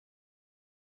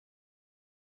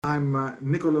I'm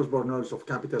Nicholas Bornelis of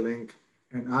Capital Inc.,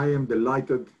 and I am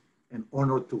delighted and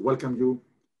honored to welcome you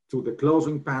to the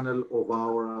closing panel of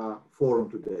our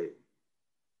forum today.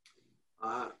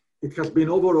 It has been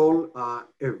overall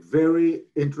a very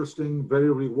interesting,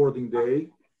 very rewarding day,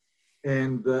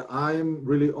 and I am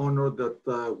really honored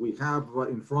that we have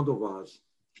in front of us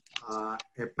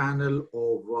a panel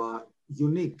of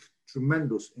unique,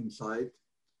 tremendous insight.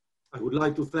 I would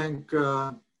like to thank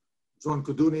John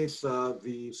Koudounis,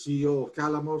 the CEO of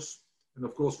Calamos, and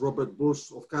of course, Robert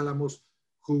Bush of Calamos,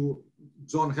 who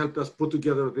John helped us put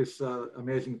together this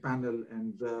amazing panel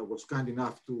and was kind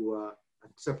enough to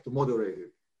accept to moderate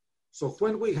it. So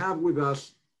when we have with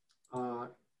us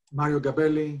Mario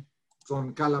Gabelli,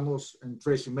 John Calamos, and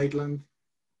Tracy Maitland,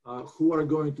 who are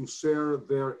going to share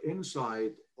their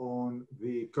insight on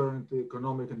the current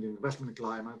economic and investment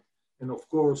climate, and of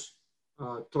course,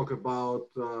 talk about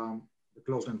the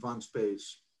closed-end fund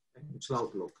space and its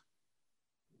outlook.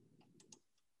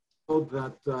 So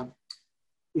that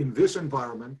in this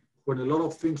environment, when a lot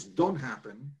of things don't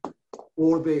happen,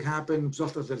 or they happen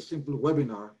just as a simple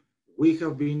webinar, we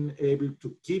have been able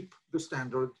to keep the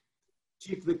standard,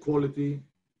 keep the quality,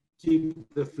 keep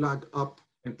the flag up,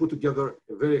 and put together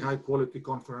a very high-quality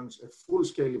conference, a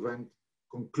full-scale event,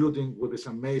 concluding with this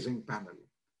amazing panel.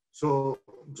 So,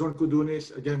 John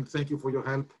Koudounis, again, thank you for your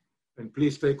help. And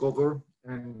please take over.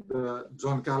 And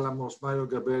John Calamos, Mario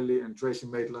Gabelli, and Tracy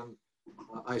Maitland,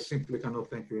 I simply cannot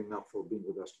thank you enough for being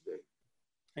with us today.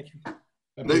 Thank you.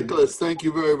 Nicholas, thank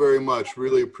you very, very much.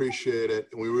 Really appreciate it.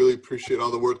 And we really appreciate all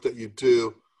the work that you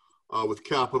do with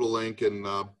Capital Inc. and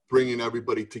bringing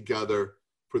everybody together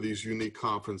for these unique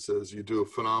conferences. You do a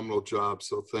phenomenal job,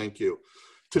 so thank you.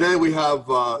 Today we have,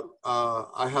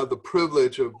 I have the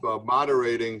privilege of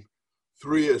moderating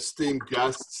three esteemed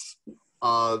guests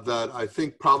that I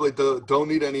think probably don't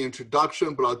need any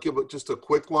introduction, but I'll give it just a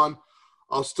quick one.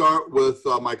 I'll start with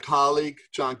my colleague,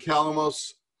 John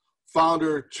Calamos,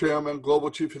 founder, chairman, global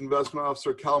chief investment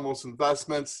officer, Calamos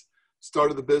Investments,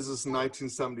 started the business in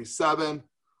 1977,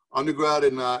 undergrad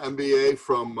in MBA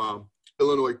from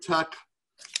Illinois Tech,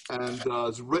 and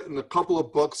has written a couple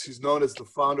of books. He's known as the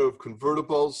founder of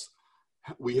Convertibles.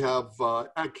 We have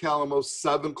at Calamos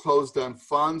 7 closed-end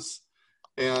funds.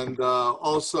 And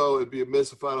also, it'd be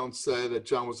amiss if I don't say that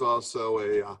John was also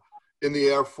in the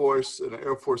Air Force, an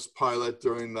Air Force pilot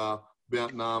during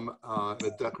Vietnam, and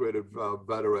a decorated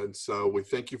veteran. So we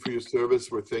thank you for your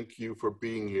service. We thank you for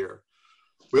being here.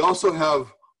 We also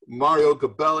have Mario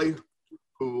Gabelli,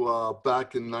 who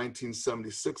back in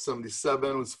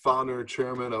 1976-77 was founder and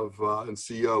chairman of and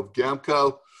CEO of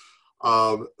GAMCO.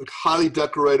 Highly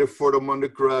decorated Fordham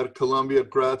undergrad, Columbia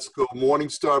grad school,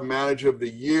 Morningstar Manager of the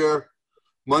Year,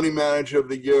 Money Manager of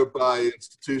the Year by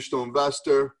Institutional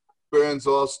Investor, Barron's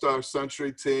All-Star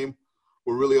Century Team.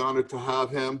 We're really honored to have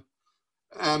him.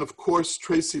 And of course,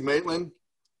 Tracy Maitland,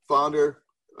 founder,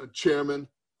 chairman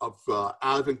of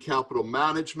Advent Capital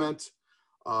Management,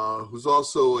 who's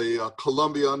also a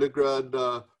Columbia undergrad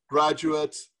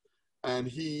graduate. And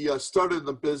he started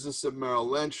the business at Merrill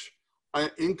Lynch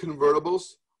in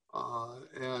convertibles,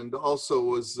 and also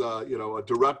was a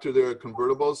director there at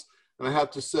Convertibles. And I have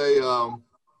to say,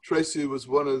 Tracy was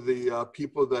one of the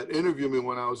people that interviewed me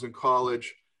when I was in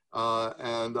college,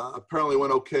 and apparently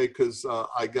went okay because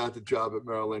I got the job at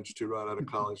Merrill Lynch too right out of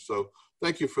college. So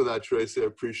thank you for that, Tracy. I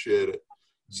appreciate it.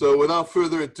 So without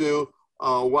further ado,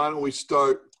 why don't we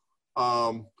start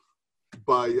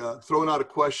by throwing out a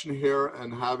question here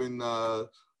and having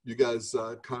you guys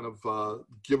kind of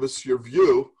give us your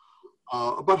view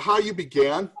about how you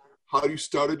began, how you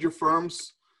started your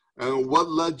firms, and what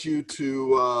led you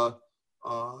to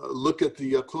look at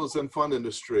the closed-end fund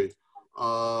industry.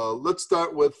 Let's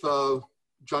start with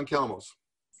John Calamos,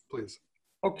 please.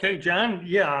 Okay, John.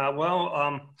 Yeah,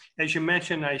 well, as you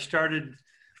mentioned, I started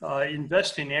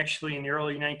investing actually in the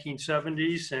early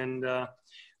 1970s, and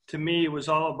to me, it was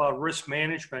all about risk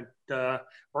management,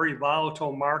 very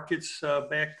volatile markets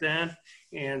back then.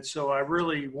 And so I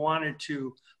really wanted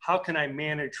to, how can I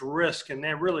manage risk? And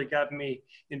that really got me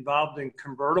involved in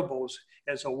convertibles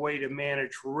as a way to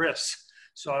manage risk.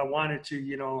 So I wanted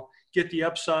to, get the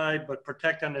upside, but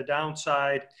protect on the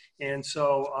downside. And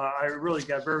so I really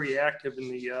got very active in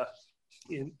the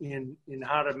in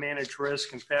how to manage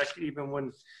risk. In fact, even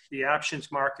when the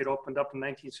options market opened up in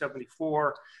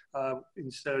 1974,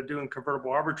 instead of doing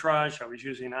convertible arbitrage, I was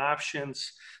using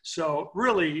options. So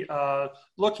really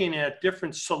looking at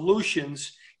different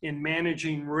solutions in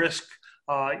managing risk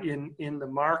in the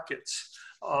markets.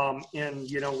 And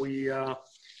we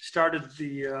started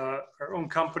our own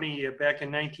company back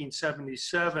in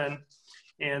 1977.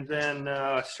 and then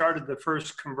started the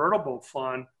first convertible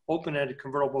fund, open-ended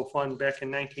convertible fund back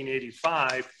in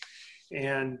 1985.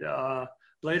 And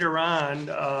later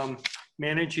on,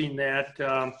 managing that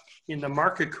in the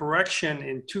market correction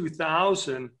in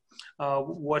 2000,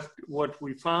 what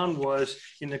we found was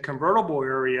in the convertible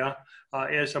area,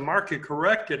 as the market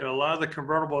corrected, a lot of the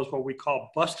convertibles, what we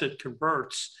call busted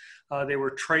converts, they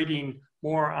were trading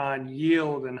more on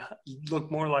yield and looked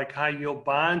more like high yield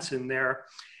bonds in there.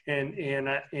 And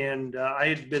I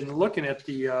had been looking at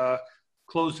the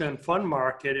closed-end fund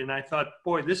market, and I thought,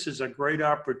 boy, this is a great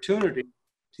opportunity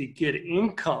to get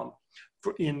income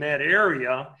in that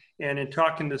area. And in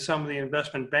talking to some of the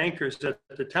investment bankers at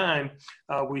the time,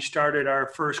 we started our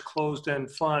first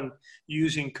closed-end fund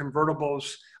using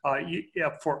convertibles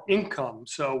for income.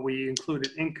 So we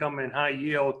included income and high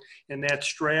yield in that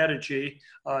strategy.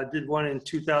 Did one in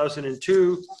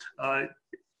 2002.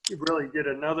 Really did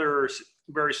another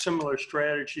very similar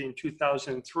strategy in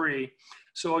 2003.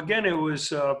 So again, it was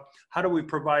how do we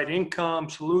provide income,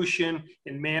 solution,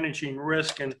 in managing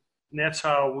risk, and that's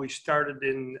how we started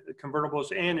in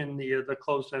convertibles and in the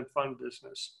closed-end fund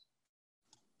business.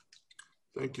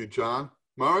 Thank you, John.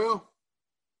 Mario?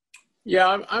 Yeah,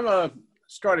 I'm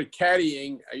started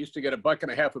caddying. I used to get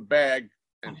 $1.50 a bag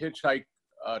and hitchhike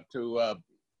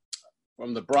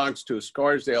from the Bronx to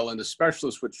Scarsdale, and the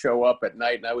specialists would show up at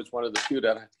night, and I was one of the few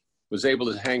that was able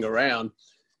to hang around.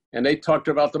 And they talked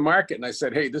about the market, and I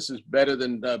said, hey, this is better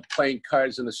than playing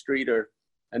cards in the street,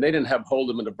 and they didn't have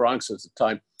Hold'em in the Bronx at the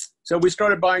time. So we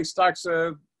started buying stocks,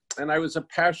 and I was a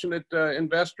passionate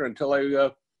investor until I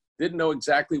didn't know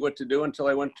exactly what to do until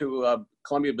I went to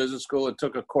Columbia Business School and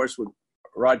took a course with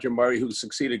Roger Murray, who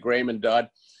succeeded Graham and Dodd,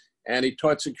 and he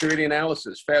taught security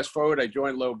analysis. Fast forward, I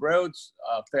joined Loeb Rhodes.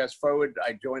 Fast forward,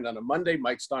 I joined on a Monday.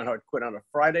 Mike Steinhardt quit on a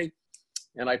Friday,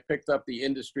 and I picked up the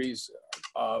industries,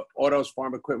 autos,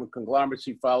 farm equipment, conglomerates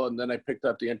he followed, and then I picked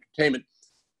up the entertainment.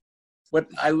 What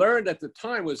I learned at the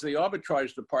time was the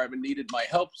arbitrage department needed my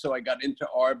help, so I got into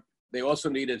ARB. They also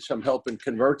needed some help in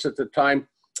converts at the time.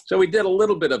 So we did a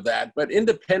little bit of that, but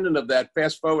independent of that,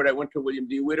 fast forward, I went to William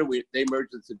D. Witter. They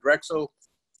merged into Drexel,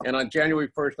 and on January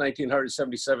 1st,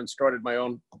 1977, started my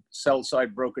own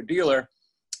sell-side broker-dealer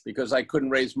because I couldn't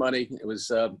raise money. It was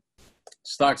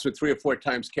stocks with 3 or 4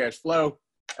 times cash flow,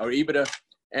 or EBITDA.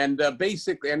 And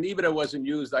basically, and EBITDA wasn't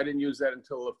used. I didn't use that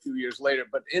until a few years later.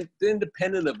 But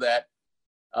independent of that,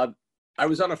 I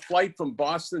was on a flight from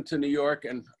Boston to New York,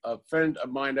 and a friend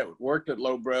of mine that worked at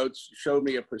Loeb Rhodes showed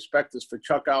me a prospectus for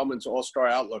Chuck Allman's All-Star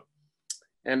Outlook.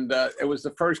 And it was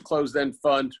the first closed-end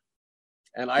fund.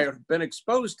 And I have been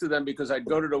exposed to them because I'd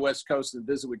go to the West Coast and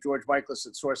visit with George Michaelis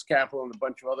at Source Capital and a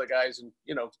bunch of other guys and,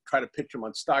 you know, try to pitch them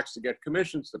on stocks to get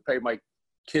commissions to pay my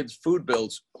kids' food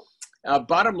bills.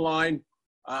 Bottom line,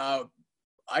 I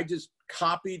just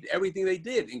copied everything they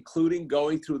did, including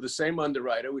going through the same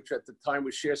underwriter, which at the time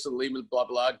was Shearson Lehman, blah,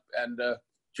 blah. And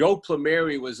Joe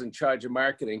Plumeri was in charge of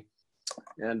marketing.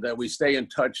 And we stay in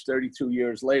touch 32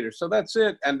 years later. So that's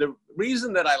it. And the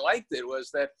reason that I liked it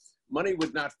was that money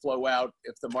would not flow out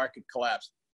if the market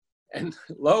collapsed. And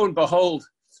lo and behold,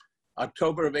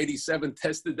 October of '87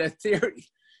 tested that theory.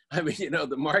 I mean, you know,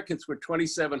 the markets were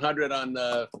 2,700 on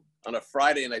a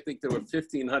Friday, and I think there were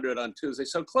 1,500 on Tuesday.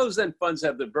 So closed-end funds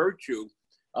have the virtue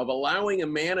of allowing a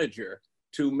manager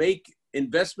to make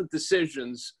investment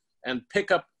decisions and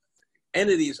pick up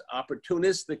entities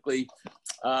opportunistically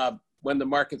when the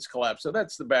markets collapse. So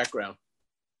that's the background.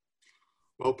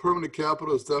 Well, permanent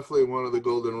capital is definitely one of the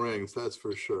golden rings, that's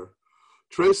for sure.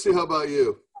 Tracy, how about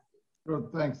you? Well,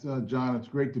 thanks, John. It's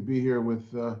great to be here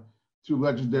with 2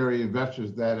 legendary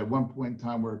investors that at one point in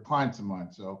time were clients of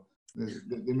mine. So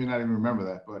they may not even remember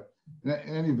that. But in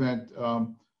any event,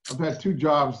 I've had 2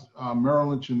 jobs, Merrill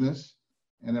Lynch and this.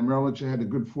 And at Merrill Lynch, I had the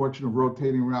good fortune of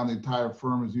rotating around the entire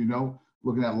firm, as you know,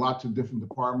 looking at lots of different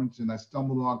departments. And I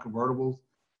stumbled on convertibles.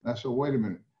 And I said, wait a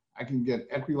minute. I can get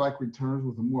equity-like returns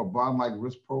with a more bond-like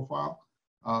risk profile.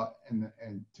 And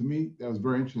to me, that was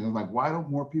very interesting. I was like, why don't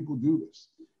more people do this?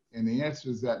 And the answer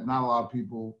is that not a lot of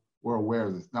people were aware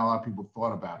of this. Not a lot of people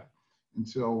thought about it. And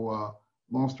so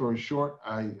long story short,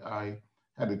 I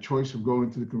had a choice of going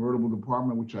to the convertible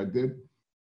department, which I did.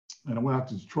 And I went out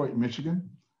to Detroit, Michigan,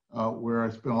 where I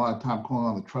spent a lot of time calling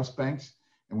on the trust banks.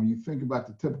 And when you think about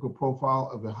the typical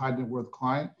profile of a high net worth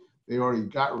client, they already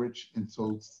got rich, and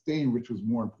so staying rich was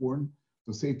more important.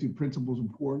 So safety principle was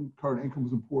important, current income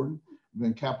was important, and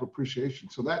then capital appreciation.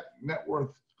 So that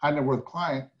high net worth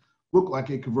client looked like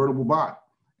a convertible bond.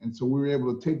 And so we were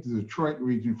able to take the Detroit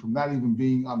region from not even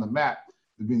being on the map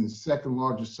to being the 2nd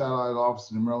largest satellite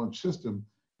office in the Merrill Lynch system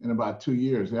in about 2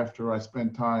 years after I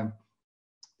spent time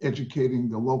educating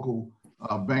the local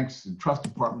banks and trust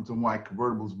departments on why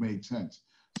convertibles made sense.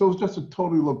 So it was just a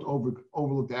totally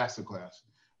overlooked asset class.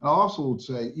 And I also would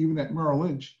say, even at Merrill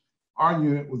Lynch, our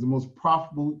unit was the most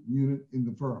profitable unit in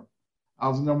the firm. I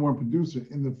was the #1 producer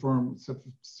in the firm,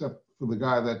 except for the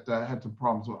guy that had some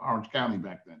problems with Orange County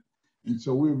back then. And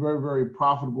so we were a very, very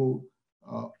profitable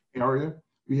area.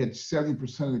 We had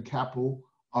 70% of the capital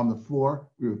on the floor.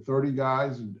 We were 30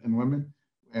 guys and women,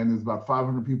 and there's about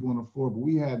 500 people on the floor, but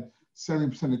we had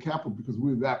 70% of the capital because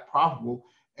we were that profitable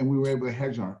and we were able to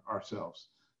hedge ourselves.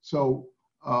 So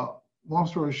long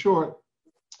story short,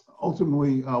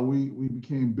 ultimately we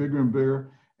became bigger and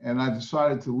bigger, and I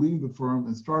decided to leave the firm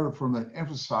and start a firm that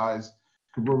emphasized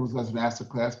convertibles as an asset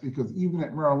class, because even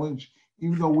at Merrill Lynch,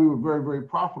 even though we were very, very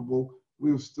profitable,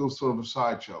 we were still sort of a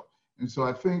sideshow. And so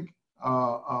I think,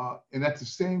 and that's the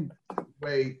same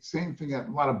thing at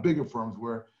a lot of bigger firms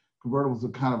where convertibles are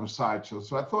kind of a sideshow.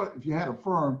 So I thought if you had a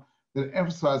firm that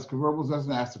emphasized convertibles as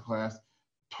an asset class,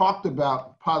 talked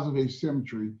about positive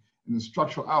asymmetry and the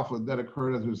structural alpha that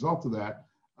occurred as a result of that,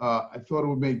 I thought it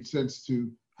would make sense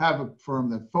to have a firm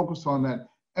that focused on that,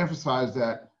 emphasized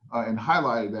that, and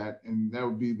highlighted that, and that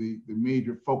would be the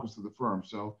major focus of the firm.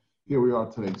 So here we are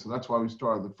today. So that's why we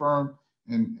started the firm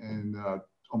and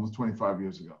almost 25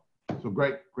 years ago. So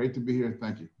great to be here.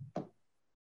 Thank you.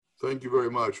 Thank you very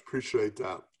much. Appreciate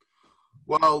that.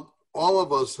 Well, all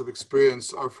of us have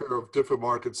experienced our fair of different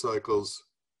market cycles.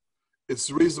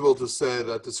 It's reasonable to say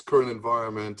that this current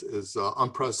environment is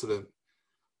unprecedented.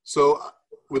 So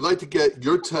we'd like to get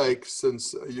your take,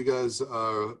 since you guys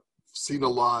have seen a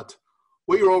lot,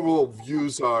 what your overall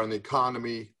views are on the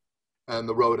economy and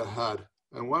the road ahead.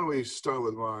 And why don't we start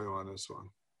with Mario on this one?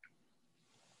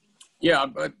 Yeah,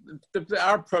 but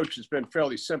our approach has been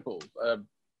fairly simple.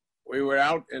 We were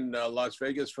out in Las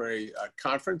Vegas for a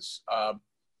conference,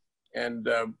 and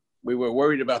we were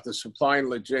worried about the supply and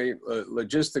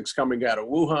logistics coming out of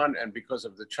Wuhan, and because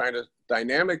of the China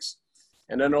dynamics.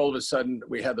 And then all of a sudden,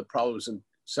 we had the problems in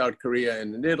South Korea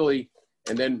and in Italy.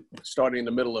 And then starting in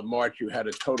the middle of March, you had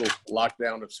a total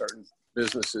lockdown of certain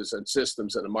businesses and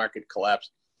systems, and the market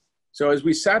collapsed. So as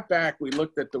we sat back, we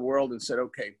looked at the world and said,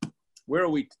 okay, where are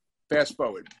we? Fast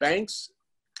forward. Banks,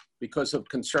 because of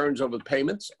concerns over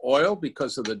payments. Oil,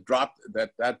 because of the drop.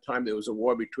 That time there was a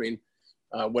war between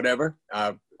whatever.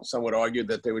 Some would argue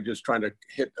that they were just trying to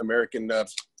hit American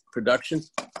production.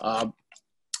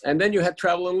 And then you had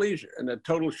travel and leisure, and a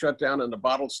total shutdown, and the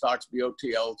bottled stocks,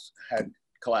 BOTLs, had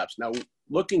collapsed. Now,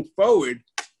 looking forward,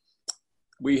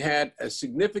 we had a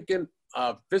significant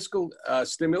fiscal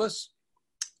stimulus,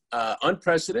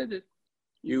 unprecedented.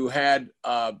 You had,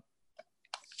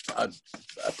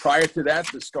 prior to that,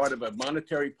 the start of a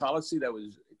monetary policy that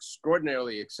was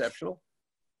extraordinarily exceptional.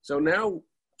 So now,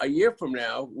 a year from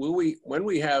now, when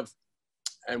we have,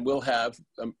 and we'll have,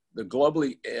 the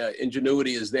globally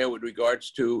ingenuity is there with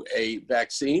regards to a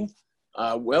vaccine,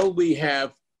 will we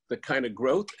have the kind of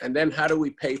growth, and then how do we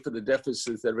pay for the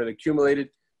deficits that have been accumulated?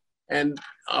 And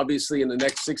obviously in the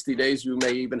next 60 days, we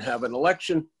may even have an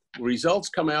election, results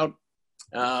come out,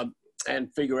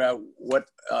 and figure out what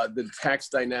the tax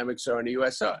dynamics are in the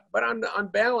US. But on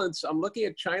balance, I'm looking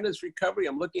at China's recovery,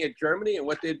 I'm looking at Germany and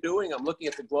what they're doing, I'm looking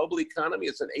at the global economy.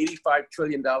 It's an $85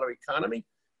 trillion economy.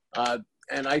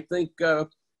 And I think,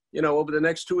 over the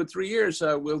next 2 or 3 years,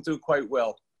 we'll do quite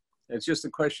well. It's just a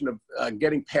question of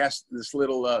getting past this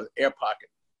little air pocket.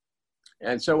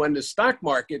 And so in the stock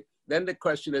market, then the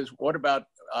question is, what about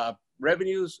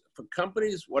revenues for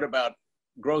companies? What about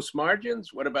gross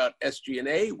margins? What about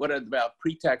SG&A? What about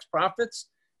pre-tax profits?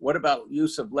 What about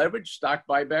use of leverage, stock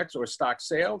buybacks or stock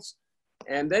sales?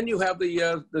 And then you have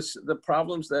the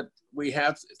problems that we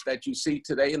have that you see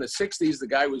today. In the 60s, the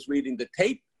guy was reading the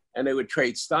tape and they would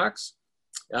trade stocks.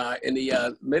 In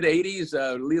the mid 80s,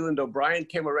 Leland O'Brien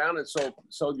came around and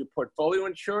sold your portfolio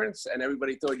insurance, and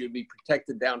everybody thought you'd be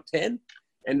protected down 10.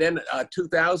 And then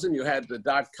 2000, you had the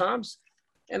dot-coms.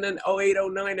 And then 08,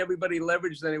 09, everybody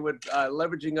leveraged, and they were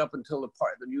leveraging up until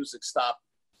the music stopped.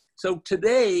 So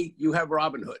today, you have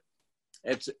Robinhood.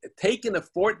 It's taken a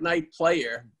Fortnite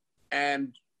player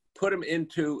and put him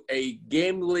into a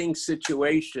gambling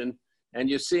situation. And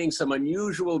you're seeing some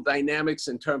unusual dynamics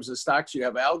in terms of stocks. You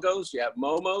have algos, you have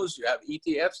momos, you have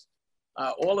ETFs,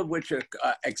 all of which are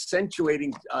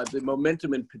accentuating the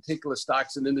momentum in particular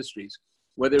stocks and industries.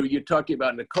 Whether you're talking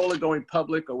about Nikola going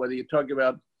public or whether you're talking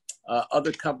about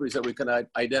other companies that we can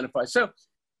identify. So,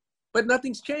 but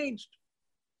nothing's changed.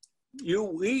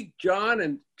 We, John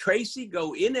and Tracy,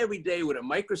 go in every day with a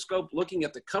microscope, looking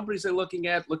at the companies they're looking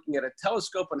at a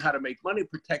telescope on how to make money,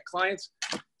 protect clients.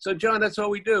 So, John, that's all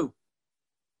we do.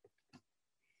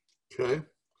 Okay.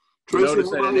 Tracy, Notice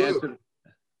that I answered.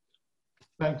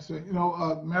 Thanks.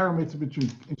 Mara made some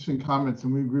interesting comments,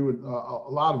 and we agree with a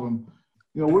lot of them.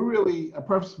 We're really, I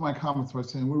preface my comments by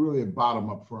saying we're really a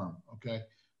bottom-up firm, okay?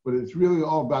 But it's really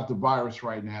all about the virus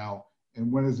right now,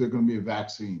 and when is there going to be a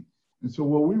vaccine? And so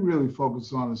what we really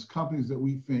focus on is companies that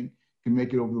we think can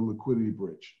make it over the liquidity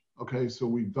bridge, okay? So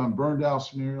we've done burn-down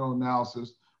scenario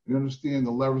analysis. We understand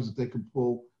the levers that they can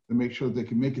pull to make sure that they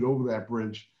can make it over that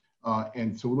bridge.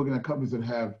 And so we're looking at companies that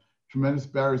have tremendous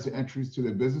barriers to entries to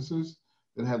their businesses,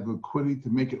 that have liquidity to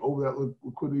make it over that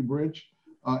liquidity bridge.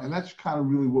 And that's kind of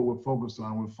really what we're focused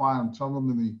on. We're finding some of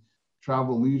them in the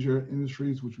travel and leisure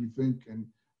industries, which we think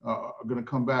are going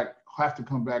to have to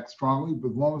come back strongly, but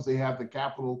as long as they have the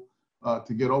capital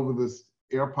to get over this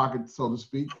air pocket, so to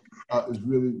speak, is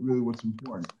really, really what's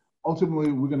important.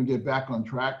 Ultimately, we're going to get back on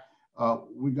track.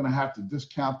 We're going to have to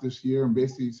discount this year and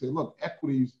basically say, look,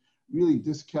 equities really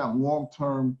discount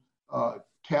long-term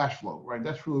cash flow, right?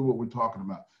 That's really what we're talking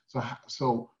about.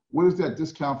 So what is that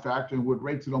discount factor? And with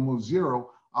rates at almost zero,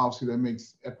 obviously that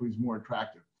makes equities more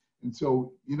attractive. And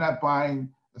so you're not buying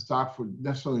a stock for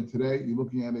necessarily today. You're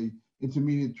looking at a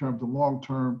intermediate term to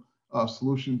long-term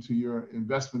solution to your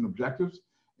investment objectives.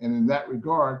 And in that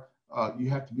regard, you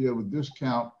have to be able to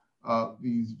discount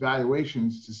these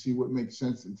valuations to see what makes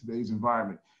sense in today's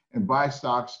environment and buy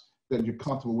stocks that you're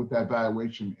comfortable with that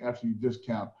valuation after you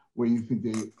discount where you think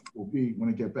they will be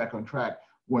when they get back on track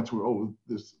once we're over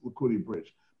this liquidity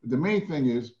bridge. But the main thing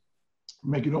is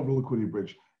make it over the liquidity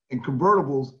bridge. And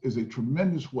convertibles is a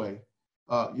tremendous way.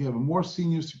 You have a more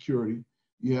senior security.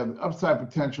 You have the upside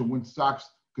potential when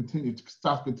stocks continue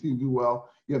to do well.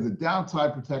 You have the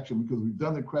downside protection because we've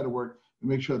done the credit work to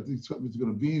make sure that these companies are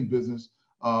going to be in business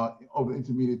over the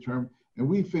intermediate term. And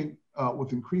we think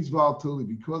with increased volatility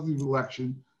because of the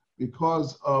election,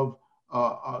 because of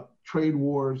trade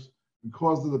wars,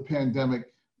 because of the pandemic,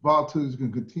 volatility is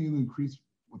going to continue to increase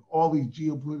with all these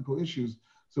geopolitical issues.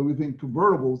 So we think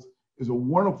convertibles is a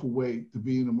wonderful way to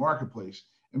be in the marketplace.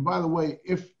 And by the way,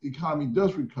 if the economy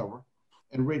does recover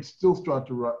and rates still start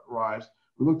to rise,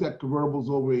 we looked at convertibles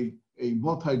over a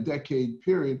multi-decade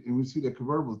period, and we see that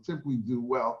convertibles typically do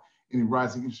well in a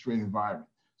rising interest rate environment.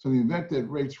 So in the event that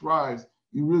rates rise,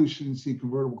 you really shouldn't see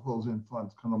convertible closed-end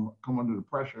funds come under the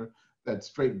pressure that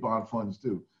straight bond funds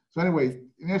do. So anyway,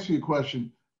 in answer to your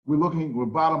question, we're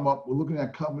bottom up. We're looking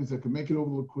at companies that can make it over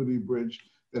the liquidity bridge,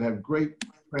 that have great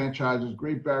franchises,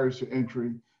 great barriers to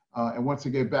entry, and once they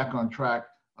get back on track,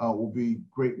 will be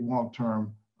great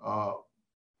long-term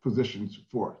positions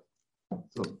for it.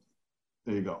 So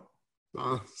there you go.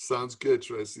 Sounds good,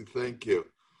 Tracy. Thank you.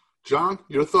 John,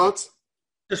 your thoughts?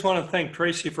 Just want to thank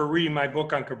Tracy for reading my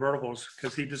book on convertibles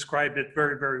because he described it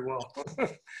very, very well.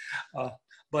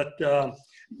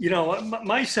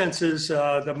 My sense is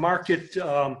the market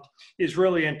is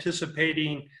really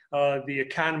anticipating the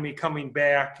economy coming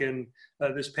back and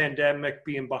this pandemic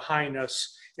being behind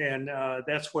us. And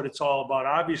that's what it's all about.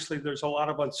 Obviously, there's a lot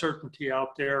of uncertainty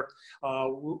out there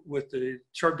with the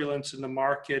turbulence in the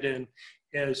market. And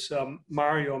as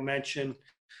Mario mentioned,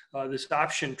 this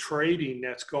option trading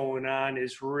that's going on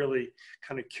is really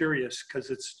kind of curious because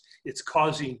it's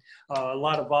causing a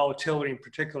lot of volatility in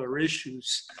particular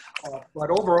issues. But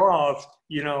overall,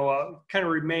 kind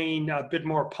of remain a bit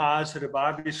more positive.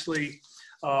 Obviously,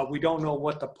 we don't know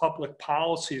what the public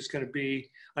policy is going to be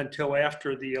until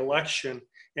after the election,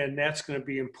 and that's going to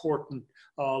be important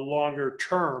longer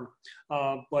term.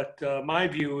 But my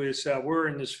view is we're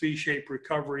in this V-shaped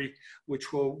recovery,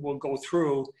 which we'll go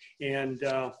through, and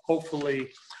hopefully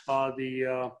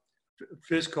the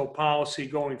fiscal policy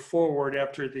going forward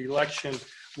after the election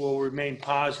will remain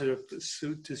positive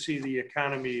to see the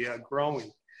economy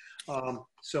growing.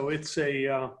 So it's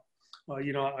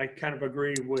I kind of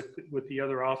agree with the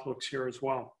other outlooks here as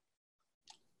well.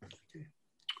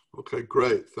 Okay,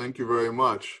 great. Thank you very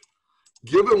much.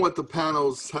 Given what the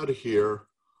panel's had here,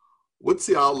 what's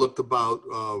the outlook about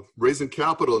raising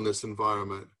capital in this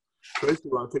environment? Tracy,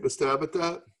 you want to take a stab at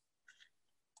that?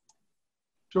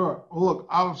 Sure. Well, look,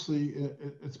 obviously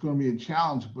it's going to be a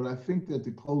challenge, but I think that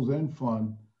the closed-end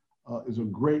fund is a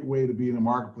great way to be in the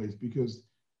marketplace because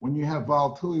when you have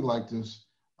volatility like this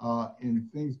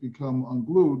and things become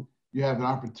unglued, you have an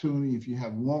opportunity, if you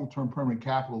have long-term permanent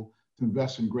capital, to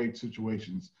invest in great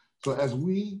situations. So as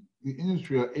we, the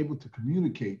industry, are able to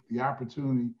communicate the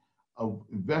opportunity of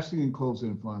investing in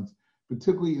closed-end funds,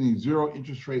 particularly in a zero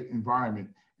interest rate environment,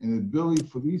 and the ability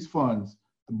for these funds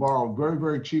to borrow very,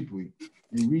 very cheaply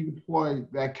and redeploy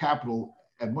that capital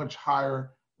at much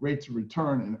higher rates of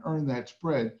return and earn that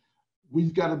spread,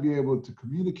 we've got to be able to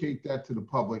communicate that to the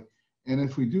public. And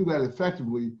if we do that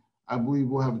effectively, I believe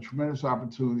we'll have a tremendous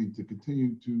opportunity to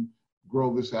continue to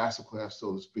grow this asset class,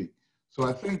 so to speak. So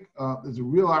I think there's a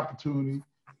real opportunity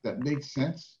that makes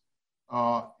sense,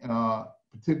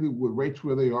 particularly with rates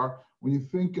where they are. When you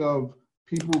think of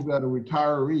people that are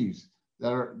retirees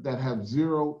that have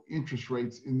zero interest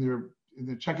rates in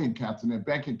their checking accounts and their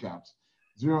bank accounts,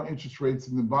 zero interest rates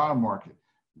in the bond market,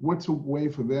 what's a way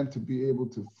for them to be able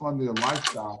to fund their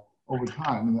lifestyle over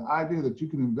time? And the idea that you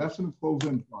can invest in a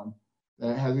closed-end fund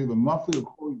that has either monthly or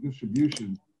quarterly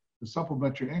distribution to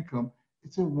supplement your income,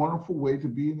 it's a wonderful way to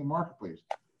be in the marketplace.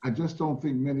 I just don't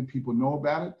think many people know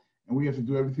about it, and we have to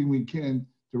do everything we can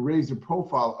to raise the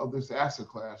profile of this asset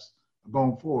class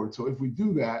going forward. So if we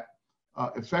do that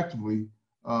effectively,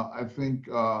 I think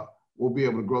we'll be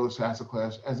able to grow this asset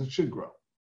class as it should grow.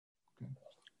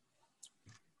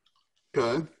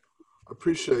 Okay,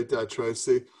 appreciate that,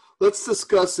 Tracy. Let's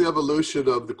discuss the evolution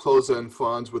of the closed-end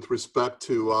funds with respect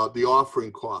to the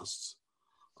offering costs.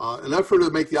 In an effort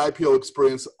to make the IPO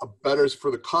experience better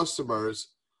for the customers,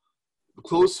 the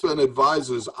closed-end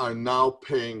advisors are now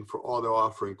paying for all their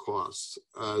offering costs,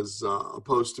 as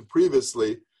opposed to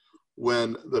previously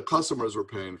when the customers were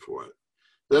paying for it.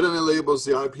 That enables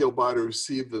the IPO buyer to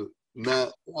receive the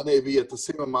net NAV at the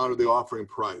same amount of the offering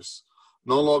price,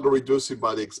 no longer reducing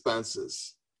by the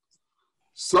expenses.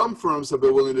 Some firms have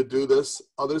been willing to do this,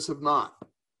 others have not.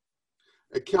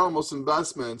 At Calamos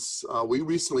Investments, we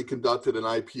recently conducted an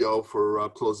IPO for a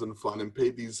closed-end fund and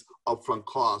paid these upfront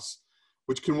costs,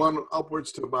 which can run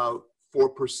upwards to about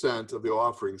 4% of the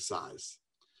offering size.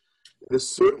 It has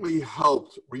certainly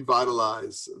helped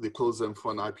revitalize the closed-end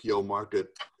fund IPO market,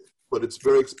 but it's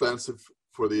very expensive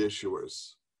for the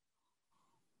issuers.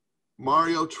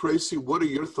 Mario, Tracy, what are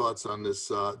your thoughts on this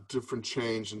different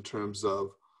change in terms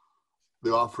of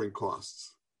the offering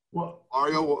costs? Well,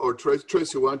 Mario or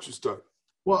Tracy, why don't you start?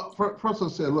 Well, first I'll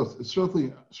say, look, it's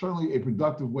certainly a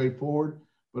productive way forward,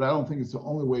 but I don't think it's the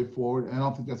only way forward, and I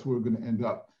don't think that's where we're going to end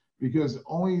up, because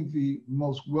only the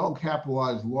most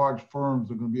well-capitalized large firms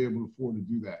are going to be able to afford to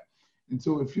do that. And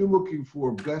so if you're looking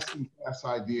for best-in-class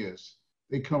ideas,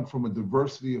 they come from a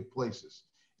diversity of places.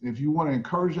 And if you want to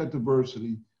encourage that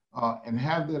diversity and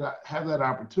have that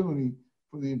opportunity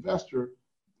for the investor,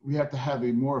 we have to have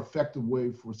a more effective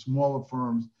way for smaller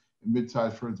firms and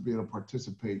mid-sized firms to be able to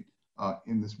participate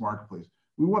in this marketplace.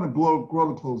 We want to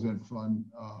grow the closed-end fund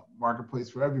marketplace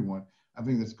for everyone. I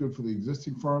think that's good for the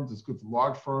existing firms, it's good for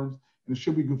large firms, and it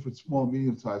should be good for small,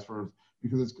 medium-sized firms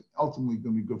because it's ultimately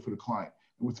going to be good for the client.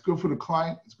 And what's good for the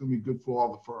client, it's going to be good for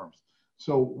all the firms.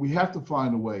 So we have to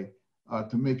find a way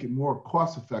to make it more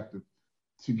cost-effective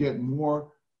to get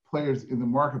more players in the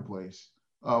marketplace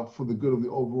for the good of the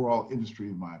overall industry,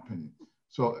 in my opinion.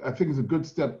 So I think it's a good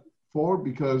step forward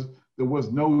because there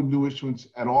was no new issuance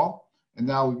at all. And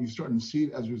now you're starting to see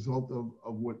it as a result of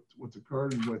what's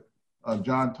occurred and what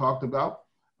John talked about.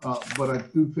 But I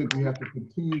do think we have to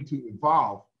continue to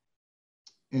evolve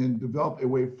and develop a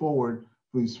way forward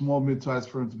for these small, mid-sized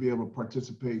firms to be able to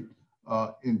participate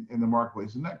in the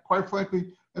marketplace. And that, quite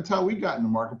frankly, that's how we got in the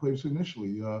marketplace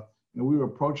initially. We were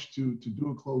approached to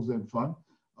do a closed-end fund,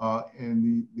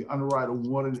 and the underwriter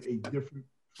wanted a different,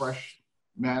 fresh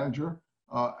manager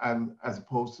as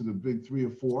opposed to the big 3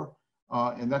 or 4.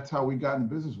 And that's how we got in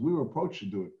business. We were approached to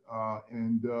do it,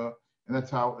 and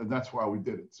that's why we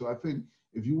did it. So I think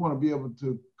if you want to be able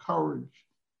to encourage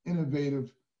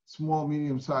innovative, small,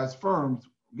 medium-sized firms,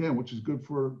 again, which is good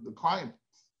for the clients,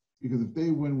 because if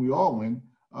they win, we all win.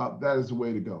 That is the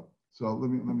way to go. So let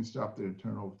me stop there and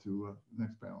turn over to the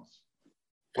next panelist.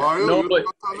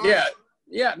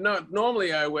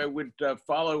 Normally I would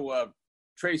follow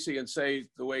Tracy and say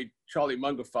the way Charlie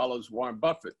Munger follows Warren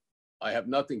Buffett. I have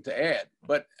nothing to add,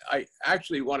 but I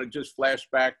actually want to just flash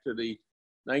back to the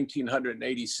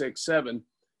 1986-7.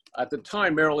 At the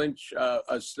time, Merrill Lynch,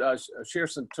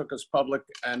 Shearson took us public,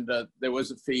 and there was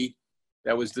a fee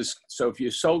that was this. So if you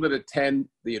sold it at 10,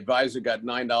 the advisor got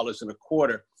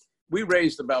 $9.25. We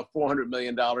raised about $400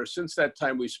 million. Since that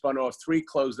time, we spun off 3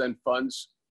 closed-end funds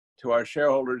to our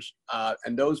shareholders,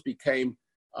 and those became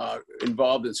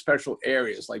involved in special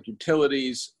areas like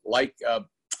utilities, like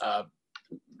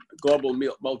global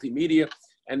multimedia,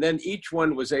 and then each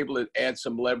one was able to add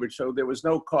some leverage, so there was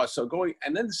no cost.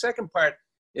 And then the second part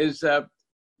is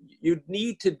you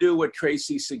need to do what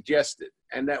Tracy suggested,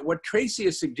 and that what Tracy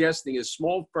is suggesting is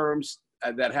small firms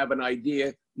that have an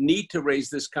idea need to raise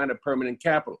this kind of permanent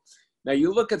capital. Now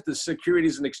you look at the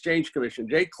Securities and Exchange Commission.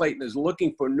 Jay Clayton is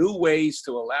looking for new ways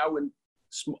to allow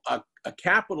a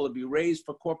capital to be raised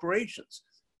for corporations.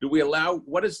 Do we allow,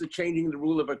 what is the changing the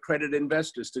rule of accredited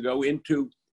investors to go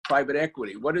into private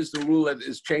equity? What is the rule that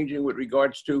is changing with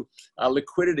regards to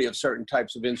liquidity of certain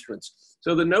types of instruments?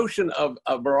 So the notion of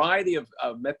a variety of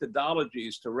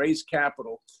methodologies to raise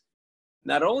capital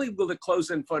not only will the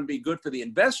closed-end fund be good for the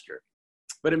investor,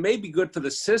 but it may be good for the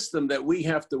system that we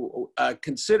have to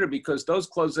consider, because those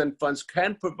closed-end funds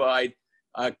can provide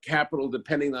capital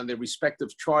depending on their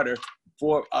respective charter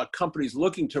for companies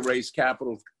looking to raise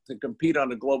capital to compete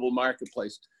on a global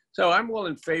marketplace. So I'm all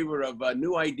in favor of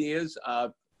new ideas.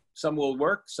 Some will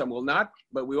work, some will not,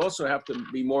 but we also have to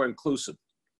be more inclusive.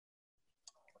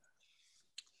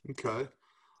 Okay.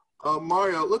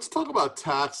 Mario, let's talk about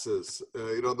taxes.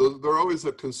 You know, they're always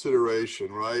a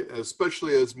consideration, right?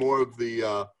 Especially as more of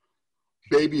the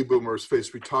baby boomers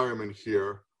face retirement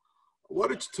here. Why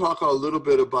don't you talk a little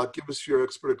bit about, give us your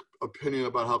expert opinion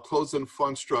about how closed-end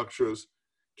fund structures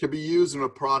can be used in a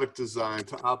product design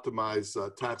to optimize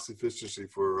tax efficiency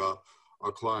for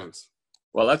our clients?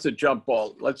 Well, that's a jump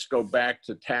ball. Let's go back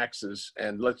to taxes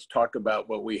and let's talk about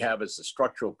what we have as a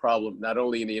structural problem, not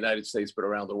only in the United States, but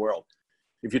around the world.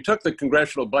 If you took the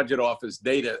Congressional Budget Office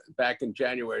data back in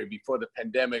January before the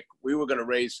pandemic, we were going to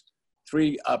raise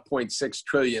 $3.6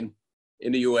 trillion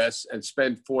in the US and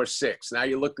spend $4.6. Now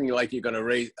you're looking like you're going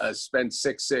to spend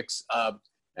 $6.6,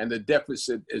 and the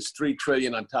deficit is $3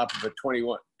 trillion on top of a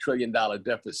 $21 trillion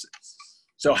deficit.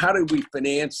 So how do we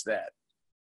finance that?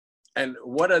 And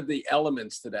what are the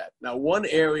elements to that? Now, one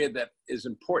area that is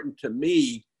important to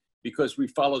me, because we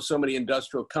follow so many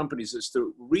industrial companies, is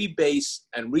to rebase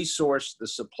and resource the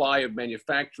supply of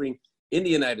manufacturing in the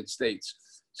United States.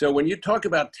 So when you talk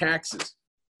about taxes,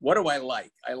 what do I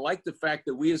like? I like the fact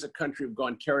that we as a country have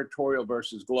gone territorial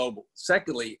versus global.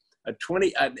 Secondly, a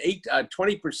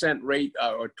 20% rate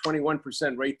or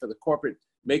 21% rate for the corporate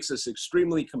makes us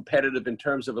extremely competitive in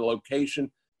terms of a location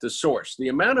to source. The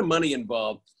amount of money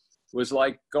involved was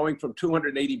like going from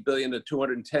 280 billion to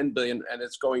 210 billion, and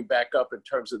it's going back up in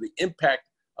terms of the impact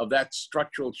of that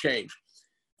structural change.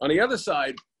 On the other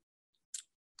side,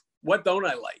 what don't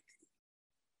I like?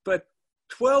 But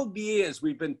 12 years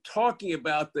we've been talking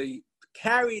about the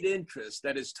carried interest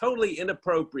that is totally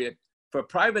inappropriate for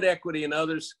private equity and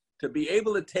others to be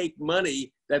able to take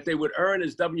money that they would earn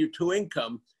as W-2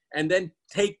 income and then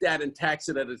take that and tax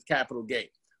it as capital gain.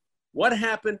 What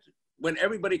happened when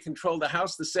everybody controlled the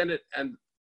House, the Senate, and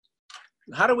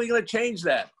how are we going to change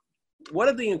that? What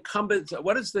are the incumbents?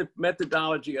 What is the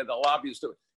methodology of the lobbyists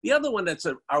doing? The other one that's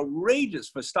outrageous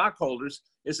for stockholders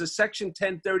is a Section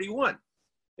 1031.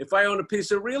 If I own a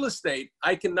piece of real estate,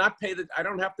 I cannot pay I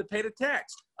don't have to pay the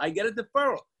tax. I get a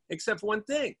deferral, except for one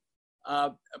thing.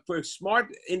 For smart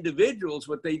individuals,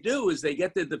 what they do is they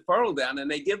get the deferral down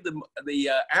and they give the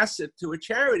asset to a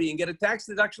charity and get a tax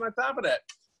deduction on top of that.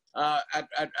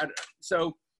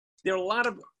 So there are a lot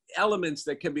of elements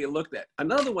that can be looked at.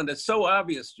 Another one that's so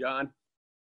obvious, John,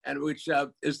 and which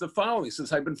is the following.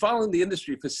 Since I've been following the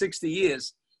industry for 60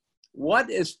 years,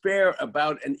 what is fair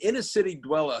about an inner city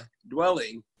dweller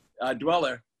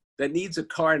that needs a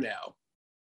car now?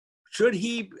 Can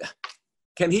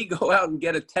he go out and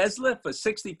get a Tesla for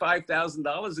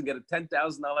 $65,000 and get a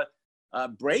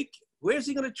 $10,000 break? Where's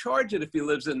he going to charge it if he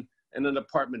lives in an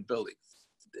apartment building?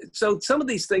 So some of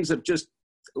these things are just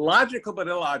logical but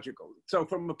illogical. So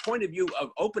from a point of view of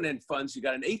open-end funds, you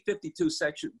got an 852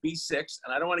 section B6,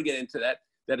 and I don't want to get into that.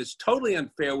 That is totally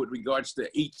unfair with regards to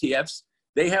ETFs.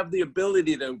 They have the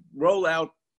ability to roll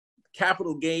out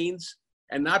capital gains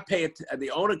and not pay it.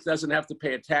 The owner doesn't have to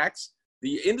pay a tax.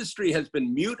 The industry has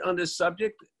been mute on this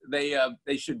subject. They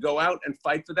should go out and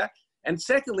fight for that. And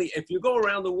secondly, if you go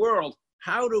around the world,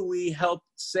 how do we help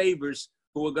savers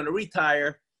who are going to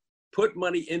retire put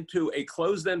money into a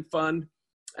closed-end fund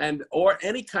or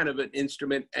any kind of an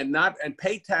instrument and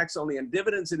pay tax only on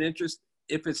dividends and interest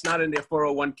if it's not in their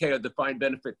 401k or defined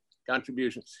benefit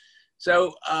contribution?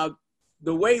 So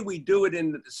the way we do it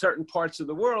in certain parts of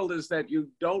the world is that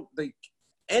the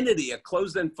entity, a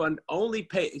closed-end fund, only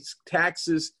pays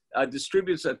taxes,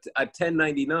 distributes a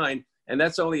 1099, and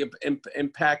that's only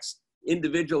impacts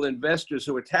individual investors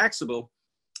who are taxable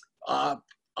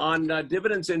on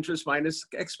dividends, interest minus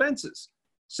expenses.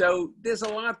 So there's a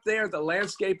lot there. The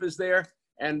landscape is there.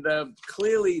 And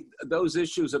clearly those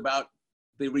issues about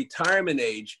the retirement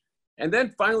age. And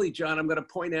then finally, John, I'm going to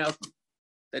point out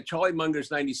that Charlie Munger's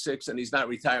 96 and he's not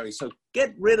retiring. So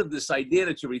get rid of this idea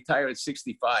that you retire at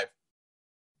 65.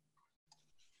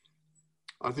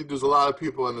 I think there's a lot of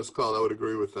people on this call that would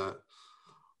agree with that.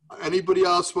 Anybody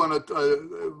else want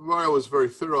to, Mario was very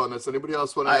thorough on this. Anybody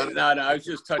else want to add? No, I was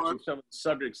just touching some of the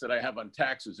subjects that I have on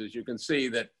taxes. As you can see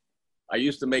that I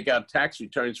used to make out tax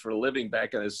returns for a living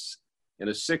back in the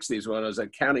 60s when I was an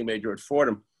accounting major at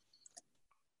Fordham.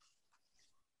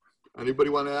 Anybody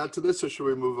want to add to this or should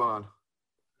we move on?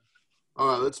 All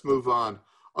right, let's move on.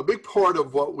 A big part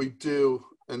of what we do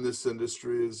in this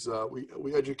industry is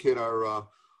we educate our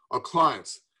our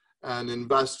clients and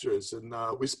investors. And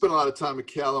we spend a lot of time at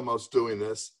Calamos doing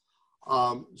this.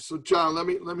 So John, let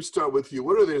me start with you.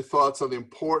 What are your thoughts on the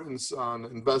importance on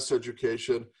investor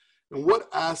education, and what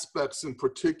aspects in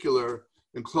particular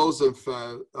in closed-end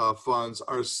funds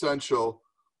are essential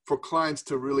for clients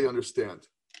to really understand?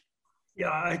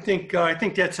 Yeah, I think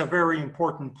that's a very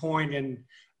important point. And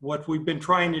what we've been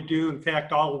trying to do, in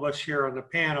fact, all of us here on the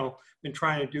panel been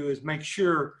trying to do, is make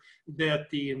sure that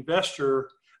the investor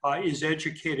is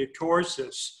educated towards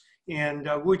this. And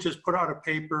we just put out a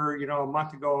paper, a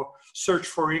month ago, Search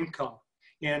for Income.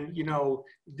 And,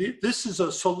 this is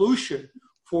a solution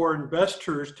for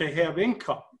investors to have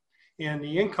income. And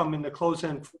the income in the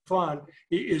closed-end fund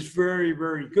is very,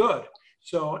 very good.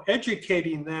 So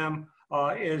educating them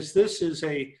as this is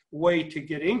a way to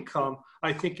get income,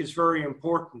 I think is very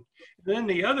important. Then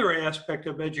the other aspect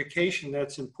of education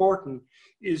that's important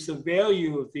is the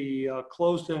value of the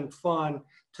closed-end fund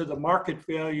to the market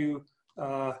value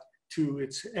to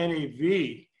its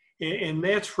NAV. And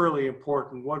that's really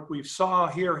important. What we saw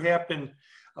here happen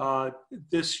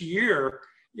this year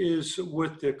is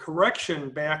with the correction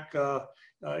back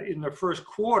in the first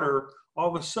quarter,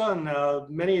 all of a sudden,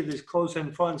 many of these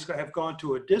closed-end funds have gone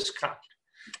to a discount.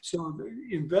 So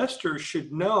investors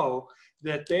should know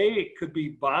that they could be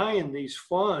buying these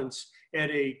funds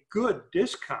at a good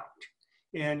discount.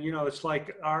 And, it's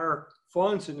like our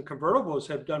funds in the convertibles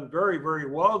have done very, very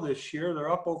well this year.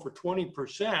 They're up over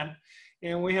 20%.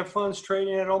 And we have funds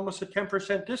trading at almost a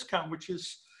 10% discount, which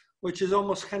is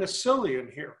almost kind of silly in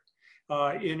here.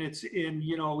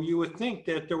 You would think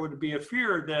that there would be a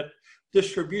fear that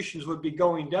distributions would be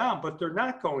going down, but they're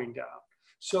not going down.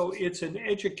 So it's an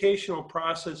educational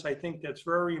process, I think, that's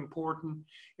very important.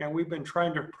 And we've been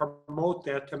trying to promote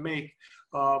that to make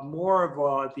more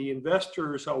of the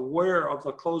investors aware of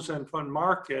the closed-end fund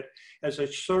market as a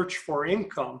search for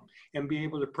income and be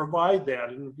able to provide that.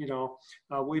 And,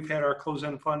 we've had our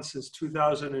closed-end fund since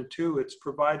 2002. It's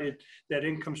provided that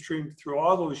income stream through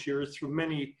all those years, through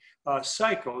many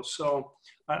cycles. So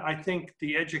I think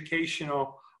the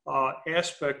educational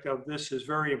aspect of this is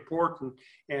very important.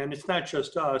 And it's not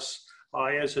just us.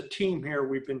 As a team here,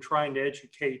 we've been trying to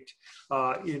educate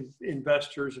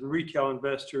investors and retail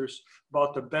investors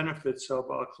about the benefits of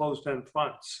closed-end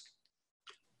funds.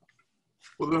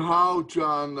 Well, then how,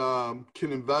 John,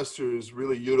 can investors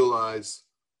really utilize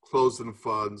closed-end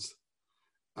funds?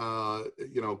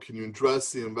 Can you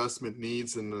address the investment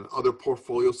needs and other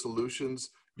portfolio solutions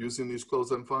using these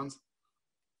closed-end funds?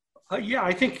 Yeah,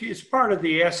 I think it's part of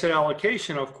the asset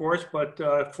allocation, of course, but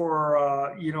for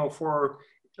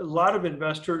a lot of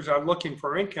investors are looking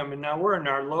for income, and now we're in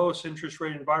our lowest interest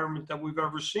rate environment that we've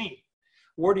ever seen.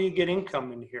 Where do you get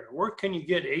income in here? Where can you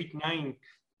get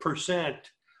 8-9%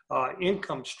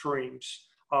 income streams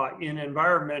in an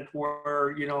environment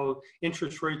where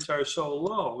interest rates are so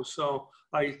low? So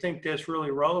I think that's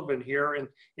really relevant here, and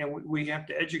we have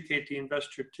to educate the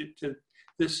investor to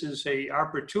this is a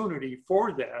opportunity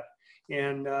for that,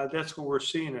 and that's what we're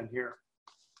seeing in here.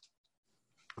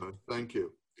 Thank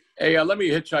you. Hey, let me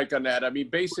hitchhike on that. I mean,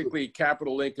 basically,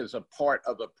 Capital Link is a part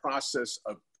of the process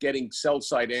of getting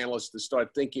sell-side analysts to start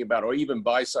thinking about, or even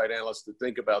buy-side analysts to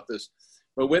think about this.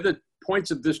 But where the points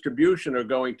of distribution are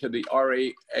going to the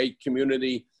RIA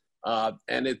community,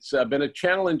 and it's been a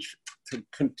challenge to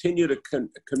continue to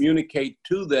communicate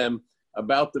to them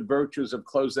about the virtues of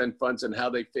closed-end funds and how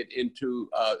they fit into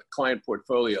client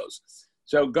portfolios.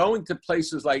 So going to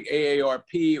places like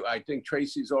AARP, I think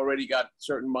Tracy's already got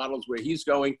certain models where he's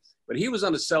going, but he was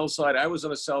on the sell side, I was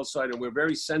on the sell side, and we're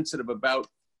very sensitive about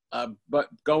but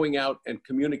going out and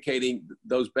communicating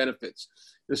those benefits.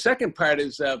 The second part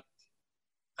is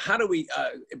how do we,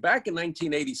 back in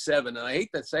 1987, and I hate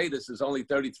to say this is only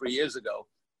 33 years ago,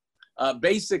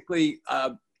 basically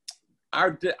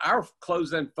our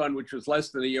closed-end fund, which was less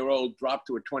than a year old, dropped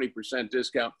to a 20%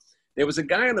 discount. There was a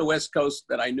guy on the West Coast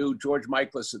that I knew, George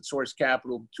Michaelis at Source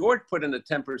Capital. George put in a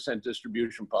 10%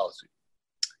 distribution policy.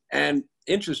 And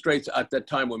interest rates at that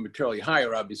time were materially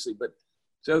higher, obviously. But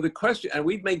so the question, and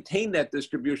we've maintained that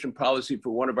distribution policy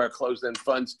for one of our closed-end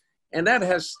funds, and that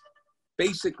has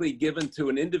basically given to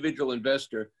an individual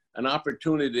investor an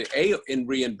opportunity to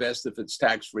reinvest if it's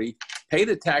tax-free, pay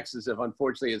the taxes if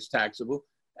unfortunately it's taxable,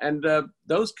 and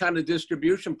those kind of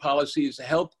distribution policies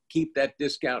help keep that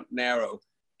discount narrow.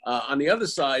 On the other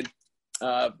side,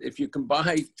 if you can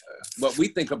buy what we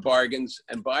think of bargains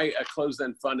and buy a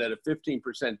closed-end fund at a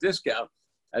 15% discount,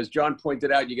 as John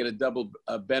pointed out, you get a double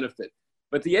benefit.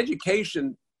 But the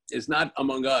education is not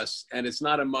among us, and it's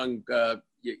not among,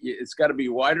 it's got to be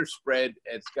wider spread.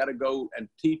 It's got to go and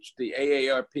teach the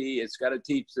AARP. It's got to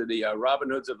teach to the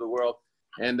Robin Hoods of the world.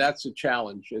 And that's a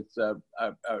challenge. It's a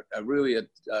really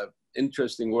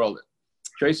interesting world.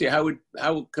 Tracy,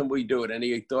 how can we do it?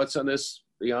 Any thoughts on this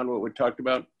beyond what we talked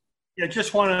about? Yeah,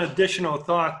 just one additional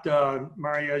thought,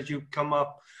 Mario, as you come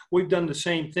up. We've done the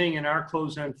same thing in our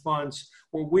closed-end funds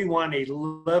where we want a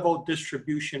level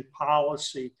distribution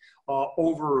policy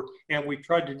and we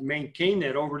tried to maintain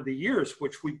that over the years,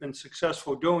 which we've been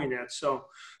successful doing that. So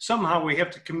somehow we have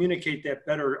to communicate that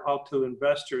better out to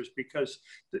investors because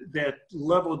that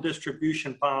level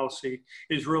distribution policy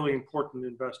is really important to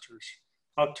investors.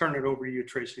 I'll turn it over to you,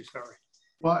 Tracy, sorry.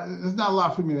 Well, there's not a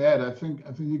lot for me to add. I think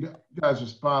you guys are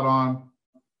spot on.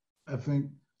 I think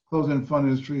closed-end fund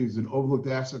industry is an overlooked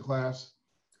asset class,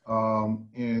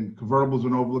 and convertibles are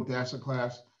an overlooked asset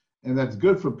class, and that's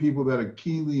good for people that are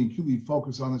keenly and acutely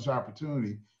focused on this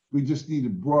opportunity. We just need to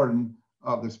broaden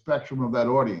the spectrum of that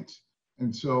audience.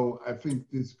 And so I think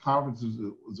this conference is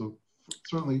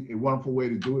certainly a wonderful way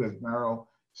to do it, as Mario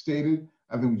stated.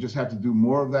 I think we just have to do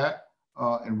more of that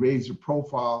and raise the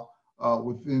profile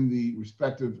within the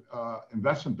respective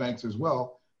investment banks as